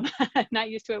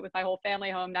 Not used to it with my whole family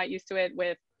home, not used to it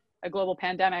with a global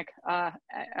pandemic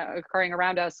occurring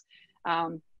around us.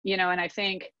 And I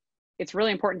think it's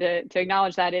really important to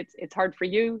acknowledge that it's hard for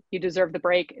you. You deserve the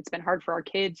break. It's been hard for our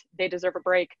kids. They deserve a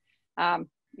break.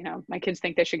 You know, my kids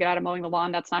think they should get out of mowing the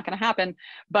lawn. That's not going to happen.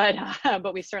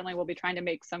 But we certainly will be trying to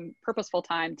make some purposeful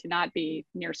time to not be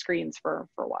near screens for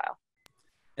a while.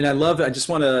 And I just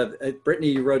want to, Brittany,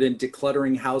 you wrote in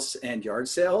decluttering house and yard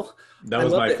sale. That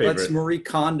was my favorite. Let's Marie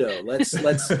Kondo. Let's,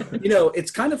 you know, it's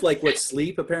kind of like what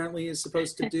sleep apparently is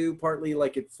supposed to do, partly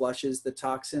like it flushes the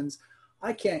toxins.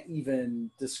 I can't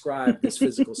even describe this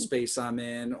physical space I'm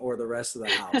in or the rest of the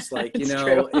house. Like, you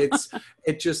know, it's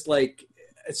just like,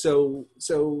 so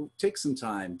take some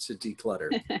time to declutter.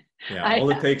 Yeah,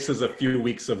 all it takes is a few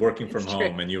weeks of working from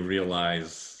home and you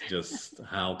realize just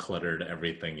how cluttered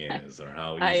everything is, or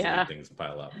how easily things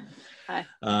pile up.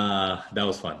 That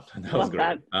was fun. That was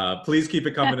great. Please keep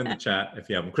it coming in the chat if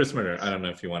you have them. Chris Murner, I don't know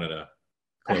if you wanted to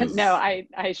close. No,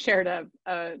 I shared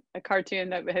a cartoon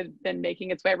that had been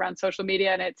making its way around social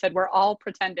media, and it said, "We're all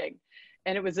pretending."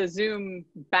 And it was a zoom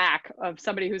back of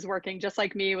somebody who's working just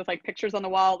like me with like pictures on the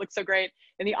wall. It looks so great.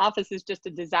 And the office is just a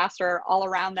disaster all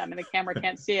around them and the camera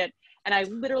can't see it. And I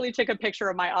literally took a picture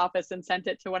of my office and sent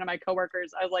it to one of my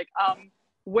coworkers. I was like,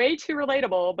 way too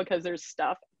relatable, because there's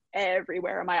stuff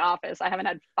everywhere in my office. I haven't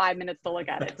had 5 minutes to look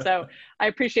at it. So I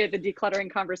appreciate the decluttering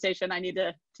conversation. I need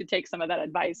to take some of that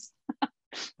advice.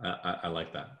 I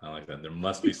like that. I like that. There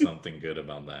must be something good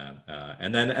about that.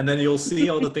 And then you'll see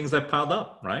all the things that piled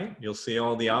up, right? You'll see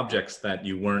all the objects that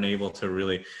you weren't able to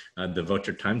really devote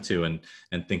your time to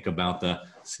and think about the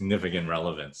significant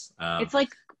relevance. It's like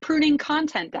pruning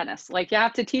content, Dennis. Like, you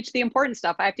have to teach the important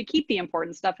stuff. I have to keep the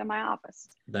important stuff in my office.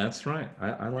 That's right.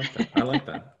 I like that. I like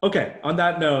that. Okay. On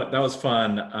that note, that was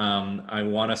fun. I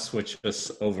want to switch this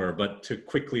over, but to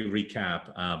quickly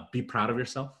recap, be proud of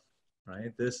yourself,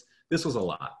 right? This was a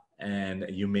lot and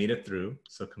you made it through.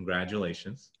 So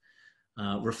congratulations.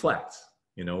 Reflect,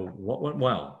 you know, what went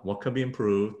well, what could be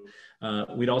improved.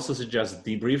 We'd also suggest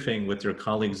debriefing with your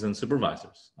colleagues and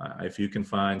supervisors. If you can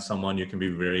find someone you can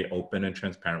be very open and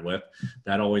transparent with,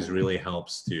 that always really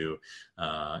helps to,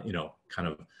 you know, kind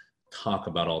of talk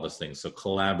about all these things. So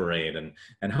collaborate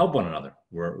and help one another.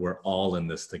 We're all in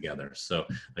this together. So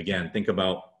again, think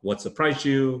about what surprised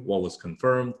you, what was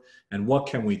confirmed, and what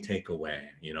can we take away?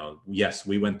 You know, yes,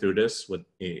 we went through this with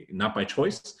not by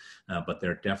choice, but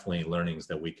there are definitely learnings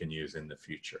that we can use in the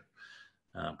future.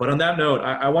 But on that note,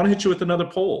 I want to hit you with another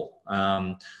poll.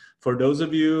 For those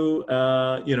of you,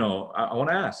 you know, I want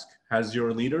to ask, has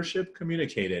your leadership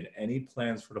communicated any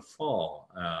plans for the fall?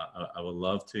 I would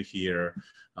love to hear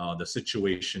the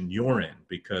situation you're in,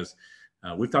 because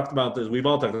we've talked about this, we've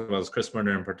all talked about this, Chris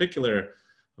Murner in particular,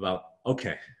 about,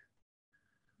 okay,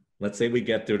 let's say we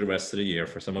get through the rest of the year.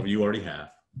 For some of you already have.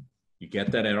 You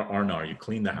get that R&R, you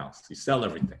clean the house, you sell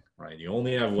everything, right? You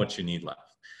only have what you need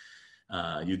left.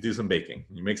 You do some baking,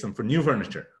 you make some for new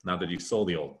furniture now that you've sold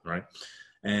the old, right?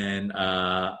 And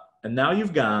now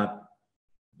you've got,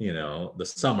 you know, the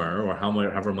summer or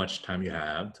however much time you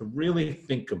have to really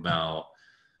think about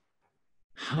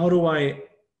how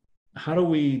do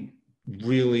we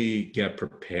really get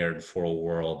prepared for a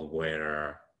world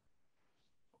where,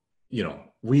 you know,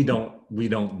 we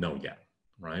don't know yet,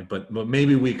 right? But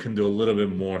maybe we can do a little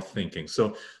bit more thinking.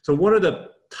 So what are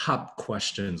the top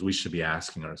questions we should be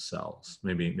asking ourselves?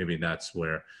 Maybe that's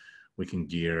where we can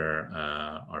gear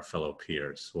our fellow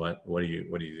peers. What are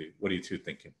you two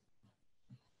thinking?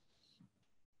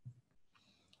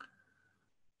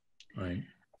 Right.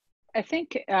 I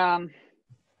think,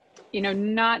 you know,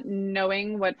 not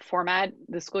knowing what format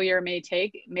the school year may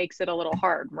take makes it a little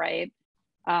hard, right?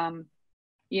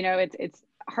 You know, it's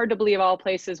hard to believe all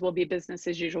places will be business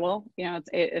as usual, you know,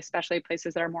 especially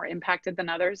places that are more impacted than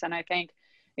others. And I think,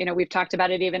 you know, we've talked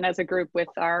about it even as a group with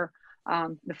our,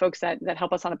 the folks that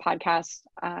help us on the podcast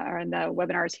or in the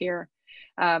webinars here.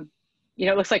 You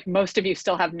know, it looks like most of you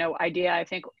still have no idea.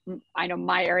 I know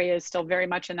my area is still very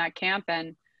much in that camp,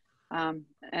 and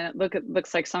it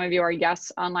looks like some of you are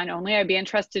yes, online only. I'd be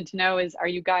interested to know are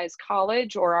you guys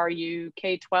college or are you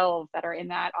K-12 that are in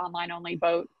that online only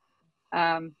boat?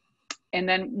 And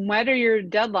then what are your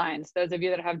deadlines? Those of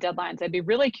you that have deadlines, I'd be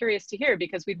really curious to hear,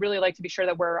 because we'd really like to be sure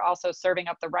that we're also serving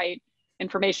up the right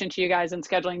information to you guys and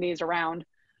scheduling these around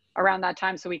that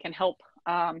time so we can help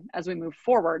as we move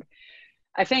forward.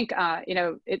 I think, you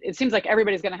know, it seems like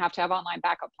everybody's going to have online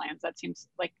backup plans. That seems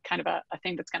like kind of a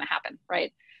thing that's going to happen,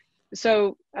 right?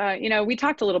 So, you know, we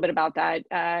talked a little bit about that.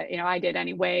 You know, I did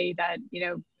anyway, that, you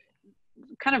know,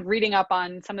 kind of reading up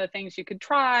on some of the things you could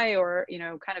try, or, you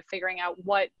know, kind of figuring out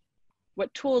what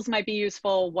tools might be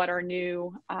useful, what are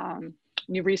new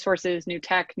resources, new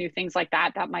tech, new things like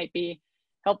that might be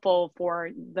helpful for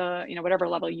the, whatever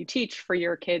level you teach for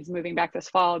your kids moving back this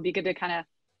fall. It'd be good to kind of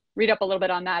read up a little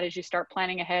bit on that as you start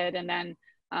planning ahead. And then,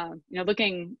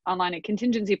 looking online at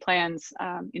contingency plans,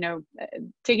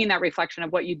 taking that reflection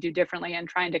of what you do differently and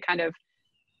trying to kind of,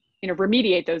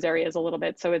 remediate those areas a little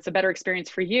bit. So it's a better experience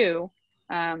for you.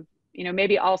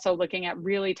 Maybe also looking at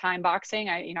really time boxing.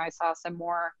 I saw some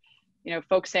more,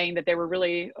 folks saying that they were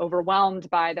really overwhelmed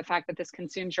by the fact that this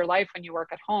consumes your life when you work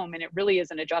at home, and it really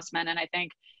is an adjustment. And I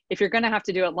think if you're going to have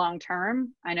to do it long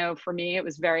term, I know for me it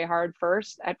was very hard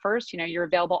at first. You're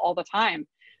available all the time.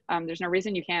 There's no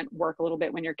reason you can't work a little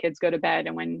bit when your kids go to bed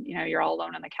and when you're all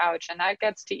alone on the couch, and that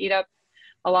gets to eat up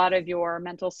a lot of your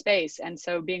mental space. And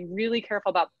so being really careful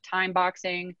about time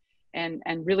boxing and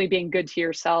really being good to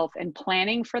yourself and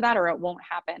planning for that, or it won't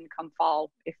happen come fall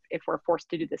if we're forced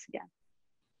to do this again.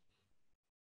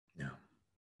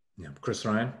 Yeah. Chris,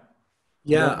 Ryan?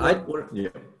 Yeah,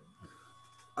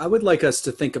 I would like us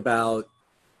to think about,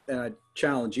 and I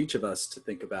challenge each of us to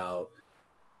think about,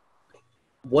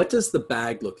 what does the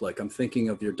bag look like? I'm thinking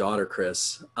of your daughter,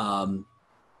 Chris,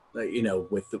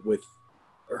 with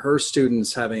her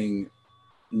students having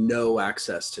no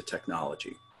access to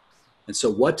technology. And so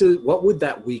what would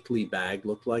that weekly bag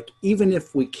look like? Even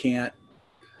if we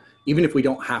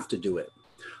don't have to do it.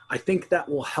 I think that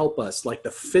will help us, like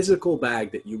the physical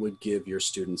bag that you would give your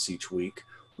students each week.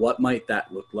 What might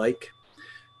that look like?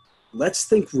 Let's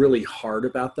think really hard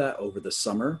about that over the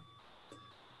summer,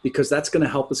 because that's going to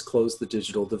help us close the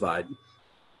digital divide.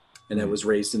 And it was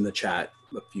raised in the chat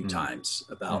a few times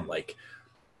about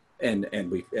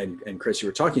and Chris, you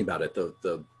were talking about it,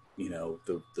 the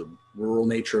rural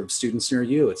nature of students near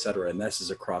you, et cetera. And this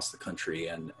is across the country.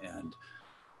 And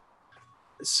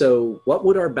so what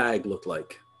would our bag look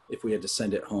like if we had to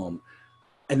send it home?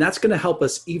 And that's going to help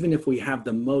us even if we have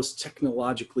the most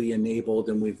technologically enabled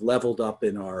and we've leveled up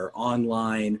in our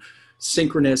online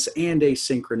synchronous and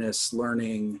asynchronous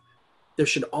learning. There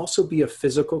should also be a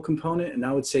physical component. And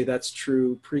I would say that's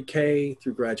true pre-K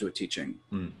through graduate teaching.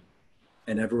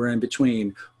 And everywhere in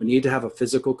between. We need to have a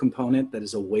physical component that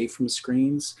is away from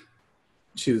screens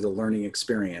to the learning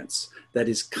experience that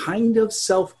is kind of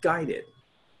self-guided.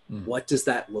 What does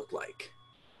that look like?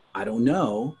 I don't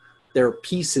know. There are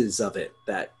pieces of it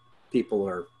that people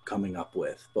are coming up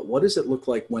with, but what does it look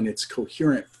like when it's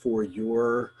coherent for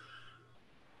your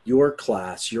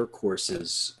class, your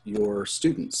courses, your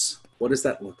students? What does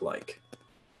that look like?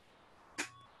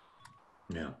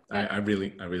 Yeah, I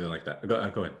really like that. Go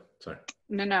ahead. Sorry.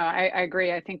 No, I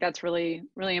agree. I think that's really,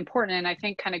 really important. And I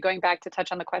think kind of going back to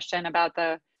touch on the question about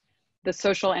the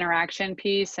social interaction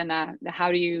piece and the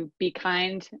how do you be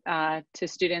kind to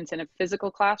students in a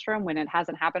physical classroom when it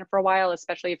hasn't happened for a while,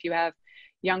 especially if you have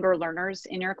younger learners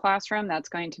in your classroom. That's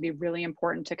going to be really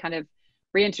important to kind of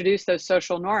reintroduce those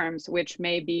social norms, which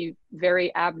may be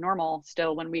very abnormal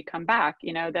still when we come back.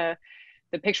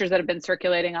 The pictures that have been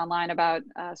circulating online about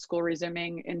school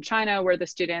resuming in China, where the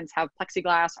students have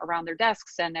plexiglass around their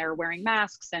desks and they're wearing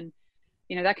masks. And,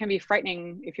 that can be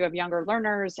frightening if you have younger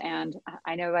learners. And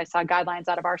I know I saw guidelines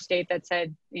out of our state that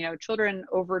said, children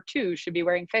over 2 should be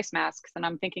wearing face masks. And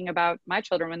I'm thinking about my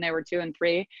children when they were 2 and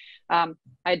 3. I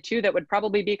had 2 that would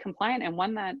probably be compliant and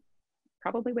 1 that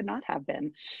probably would not have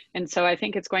been. And so I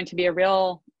think it's going to be a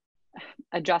real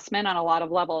adjustment on a lot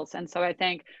of levels. And so I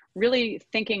think really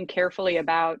thinking carefully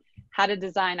about how to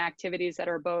design activities that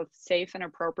are both safe and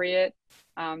appropriate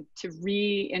to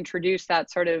reintroduce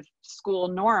that sort of school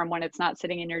norm when it's not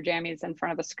sitting in your jammies in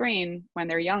front of a screen when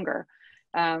they're younger.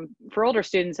 For older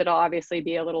students, it'll obviously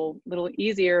be a little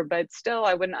easier, but still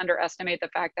I wouldn't underestimate the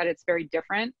fact that it's very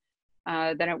different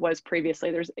than it was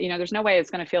previously. There's no way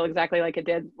it's going to feel exactly like it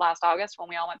did last August when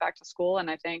we all went back to school. And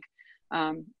I think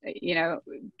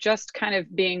just kind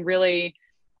of being really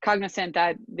cognizant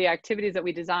that the activities that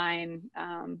we design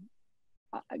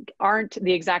aren't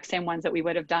the exact same ones that we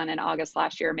would have done in August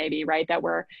last year, maybe, right? That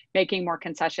we're making more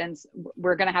concessions.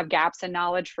 We're going to have gaps in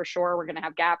knowledge for sure. We're going to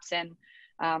have gaps in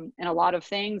a lot of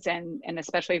things, and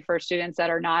especially for students that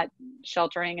are not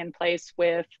sheltering in place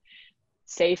with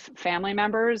safe family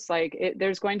members.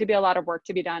 There's going to be a lot of work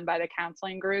to be done by the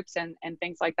counseling groups and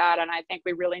things like that. And I think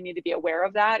we really need to be aware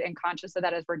of that and conscious of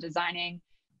that as we're designing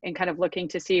and kind of looking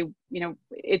to see,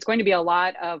 it's going to be a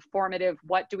lot of formative,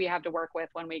 what do we have to work with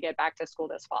when we get back to school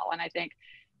this fall? And I think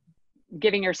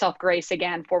giving yourself grace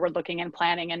again, forward looking and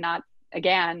planning, and not,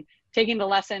 again, taking the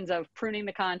lessons of pruning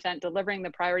the content, delivering the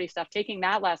priority stuff, taking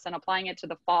that lesson, applying it to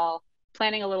the fall,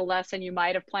 planning a little less than you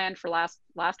might have planned for last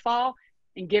fall,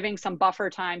 and giving some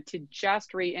buffer time to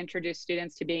just reintroduce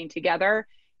students to being together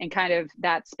and kind of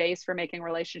that space for making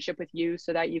relationship with you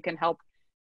so that you can help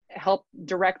help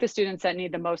direct the students that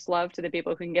need the most love to the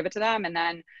people who can give it to them, and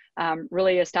then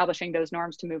really establishing those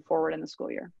norms to move forward in the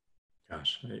school year.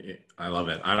 Gosh, I love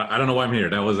it. I don't know why I'm here.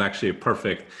 That was actually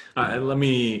perfect. I'm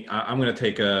going to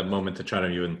take a moment to try to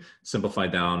even simplify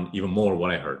down even more what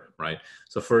I heard, right?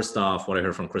 So first off, what I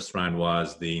heard from Kristin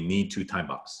was the need to time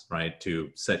box, right? To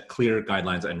set clear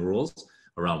guidelines and rules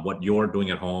around what you're doing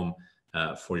at home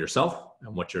for yourself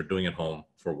and what you're doing at home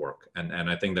for work. And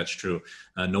I think that's true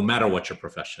no matter what your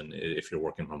profession, if you're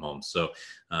working from home. So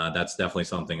that's definitely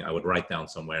something I would write down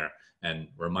somewhere and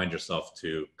remind yourself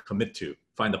to commit to,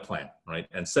 find a plan, right?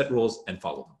 And set rules and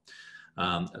follow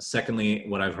them. Secondly,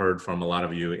 what I've heard from a lot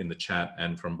of you in the chat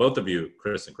and from both of you,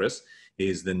 Chris and Chris,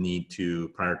 is the need to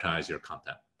prioritize your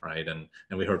content, right? And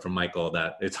we heard from Michael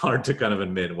that it's hard to kind of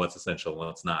admit what's essential and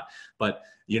what's not, but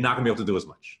you're not gonna be able to do as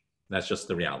much. That's just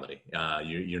the reality.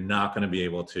 You're not going to be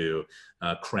able to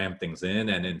cram things in.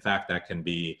 And in fact, that can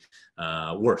be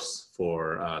worse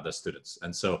for the students.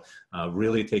 And so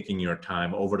really taking your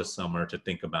time over the summer to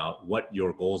think about what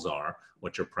your goals are,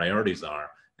 what your priorities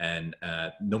are, and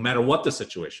no matter what the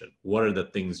situation, what are the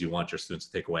things you want your students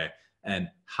to take away, and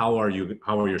how are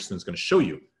your students going to show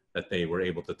you that they were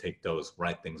able to take those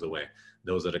right things away?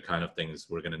 Those are the kind of things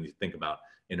we're going to need to think about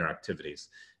in our activities.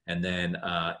 And then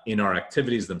in our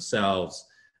activities themselves,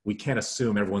 we can't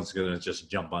assume everyone's going to just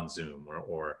jump on Zoom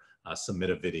or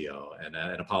submit a video. And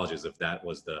apologies if that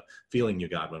was the feeling you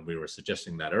got when we were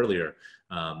suggesting that earlier.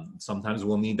 Sometimes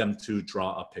we'll need them to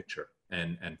draw a picture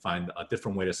and find a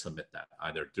different way to submit that,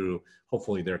 either through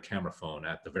hopefully their camera phone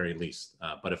at the very least.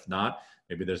 But if not,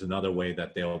 maybe there's another way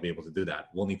that they'll be able to do that.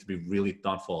 We'll need to be really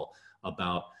thoughtful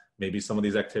about maybe some of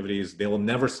these activities they will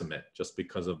never submit just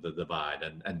because of the divide,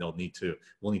 and we'll need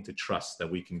to trust that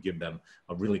we can give them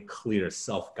a really clear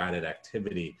self-guided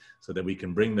activity so that we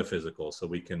can bring the physical, so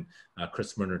we can,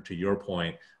 Chris Murner, to your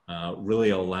point,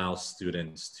 really allow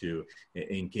students to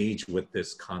engage with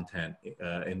this content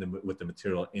with the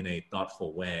material in a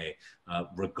thoughtful way,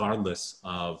 regardless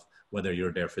of whether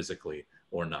you're there physically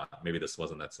or not. Maybe this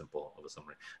wasn't that simple of a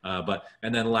summary.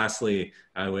 And then lastly,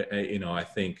 I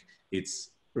think it's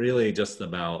really just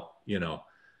about,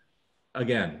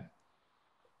 again,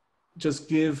 just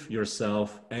give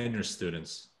yourself and your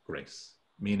students grace.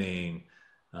 Meaning,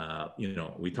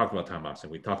 we talked about time boxing,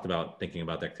 we talked about thinking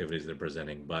about the activities they're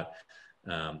presenting, but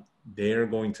they're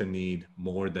going to need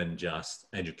more than just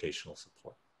educational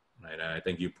support, right? And I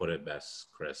think you put it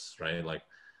best, Chris, right? Like,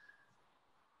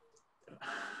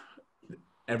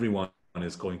 everyone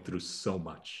is going through so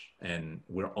much, and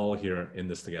we're all here in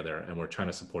this together, and we're trying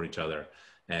to support each other.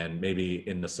 And maybe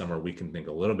in the summer, we can think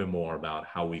a little bit more about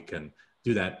how we can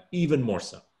do that even more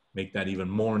so, make that even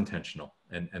more intentional,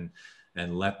 and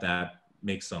let that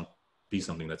be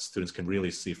something that students can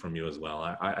really see from you as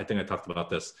well. I think I talked about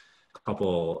this a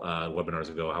couple webinars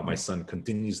ago, how my son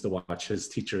continues to watch his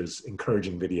teacher's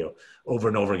encouraging video over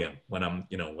and over again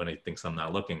when he thinks I'm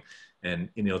not looking. And,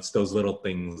 it's those little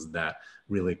things that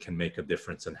really can make a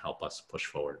difference and help us push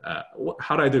forward.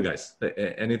 How do I do, guys?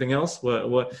 Anything else?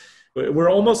 We're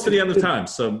almost to the end of time,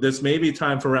 so this may be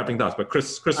time for wrapping thoughts. But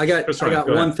Chris, I got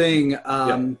go one ahead. thing.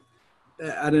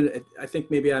 I think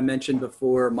maybe I mentioned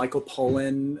before, Michael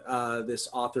Pollan, this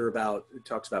author who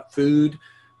talks about food,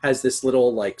 has this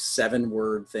little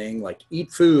 7-word thing like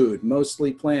eat food,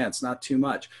 mostly plants, not too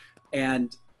much.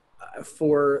 And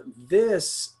for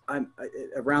this, I'm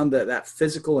around that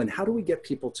physical and how do we get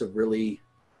people to really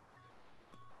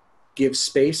give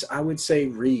space? I would say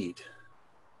read.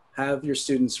 Have your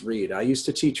students read. I used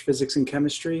to teach physics and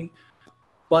chemistry,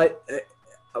 but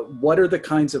what are the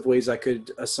kinds of ways I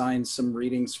could assign some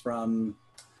readings from,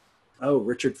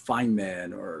 Richard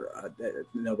Feynman or a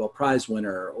Nobel Prize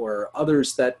winner or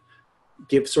others that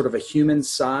give sort of a human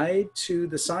side to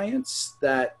the science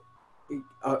that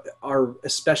are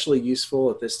especially useful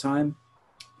at this time?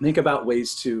 Think about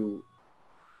ways to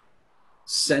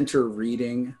center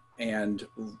reading and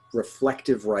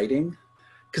reflective writing,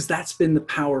 because that's been the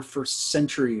power for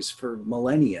centuries, for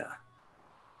millennia.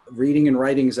 Reading and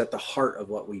writing is at the heart of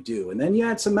what we do. And then you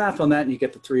add some math on that and you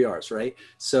get the 3 R's, right?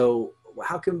 So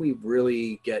how can we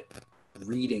really get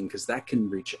reading? Because that can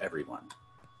reach everyone.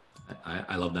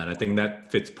 I love that. I think that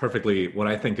fits perfectly what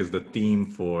I think is the theme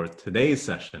for today's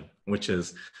session, which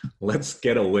is let's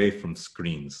get away from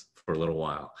screens for a little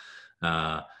while.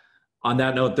 On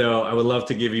that note, though, I would love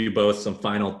to give you both some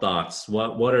final thoughts.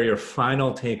 What are your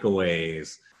final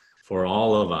takeaways for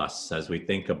all of us as we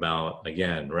think about,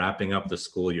 again, wrapping up the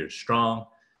school year strong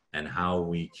and how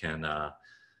we can,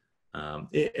 and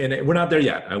we're not there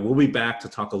yet. We'll be back to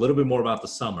talk a little bit more about the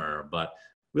summer, but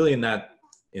really in that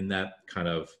kind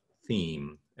of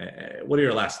theme, what are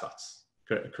your last thoughts?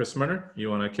 Chris Murner, you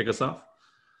want to kick us off?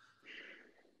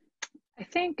 I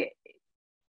think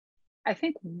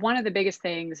one of the biggest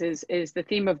things is the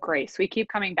theme of grace. We keep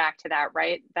coming back to that,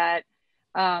 right? That,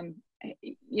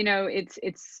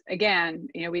 it's again,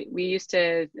 we used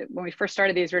to, when we first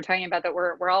started these, we were talking about that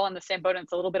we're all in the same boat, and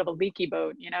it's a little bit of a leaky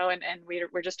boat, and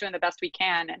we're just doing the best we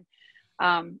can.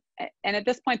 And at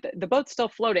this point, the boat's still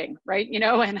floating, right?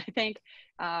 And I think,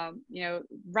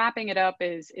 wrapping it up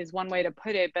is one way to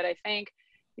put it, but I think,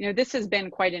 this has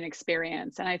been quite an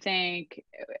experience. And I think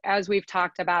as we've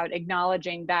talked about,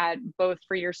 acknowledging that both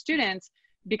for your students,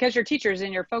 because you're teachers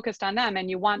and you're focused on them and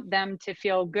you want them to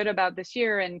feel good about this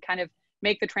year and kind of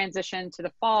make the transition to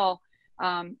the fall,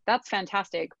 that's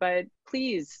fantastic. But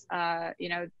please,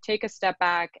 take a step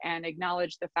back and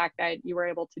acknowledge the fact that you were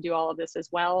able to do all of this as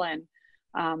well, and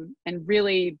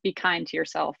really be kind to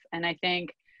yourself. And I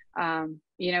think,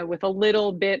 with a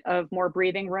little bit of more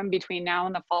breathing room between now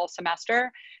and the fall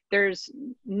semester, there's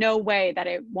no way that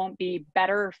it won't be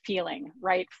better feeling,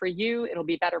 right? For you, it'll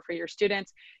be better for your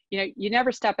students. You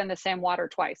never step in the same water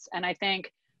twice. And I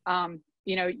think,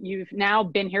 you've now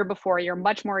been here before, you're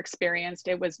much more experienced.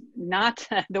 It was not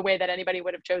the way that anybody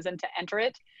would have chosen to enter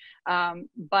it,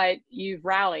 but you've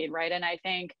rallied, right? And I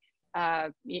think,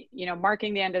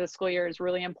 marking the end of the school year is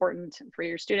really important for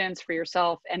your students, for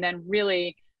yourself, and then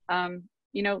really,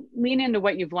 lean into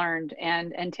what you've learned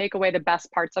and take away the best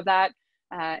parts of that,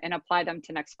 and apply them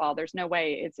to next fall. There's no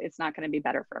way it's not going to be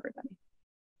better for everybody.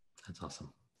 That's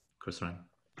awesome. Chris Ryan.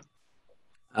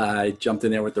 I jumped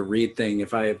in there with the read thing.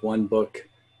 If I have one book,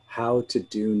 How to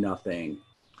Do Nothing,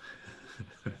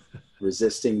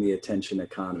 Resisting the Attention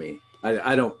Economy.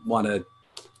 I don't want to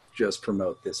just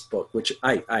promote this book, which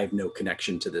I have no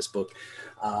connection to this book,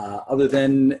 other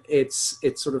than it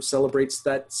sort of celebrates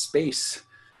that space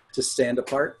to stand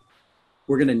apart.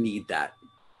 We're going to need that,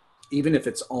 even if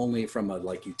it's only from a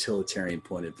utilitarian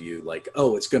point of view,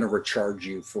 it's going to recharge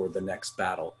you for the next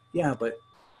battle. Yeah, but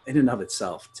in and of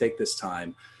itself, take this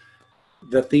time.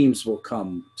 The themes will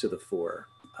come to the fore.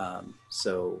 And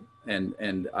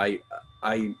I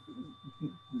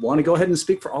want to go ahead and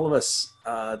speak for all of us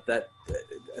that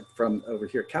from over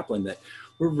here at Kaplan, that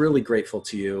we're really grateful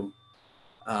to you.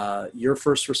 You're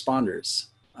first responders.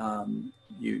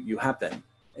 You have been,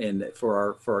 and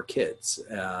for our kids,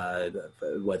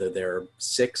 whether they're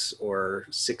 6 or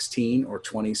 16 or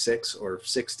 26 or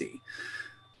 60,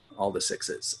 all the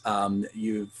 6s.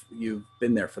 You've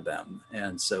been there for them,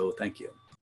 and so thank you.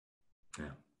 Yeah.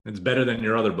 It's better than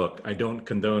your other book. I don't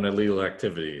condone illegal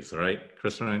activities, right,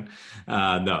 Chris Ryan?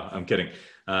 No, I'm kidding.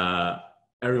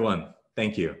 Everyone,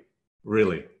 thank you.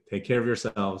 Really, take care of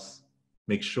yourselves.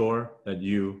 Make sure that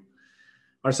you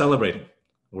are celebrating.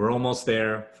 We're almost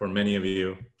there for many of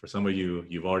you. For some of you,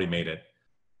 you've already made it.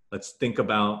 Let's think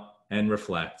about and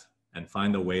reflect and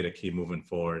find a way to keep moving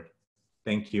forward.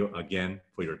 Thank you again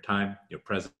for your time, your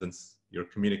presence, your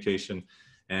communication,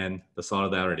 and the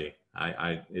solidarity.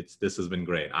 This has been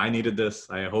great. I needed this.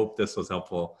 I hope this was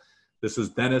helpful. This is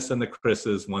Dennis and the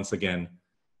Chris's once again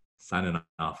signing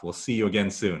off. We'll see you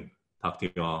again soon. Talk to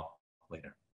you all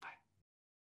later.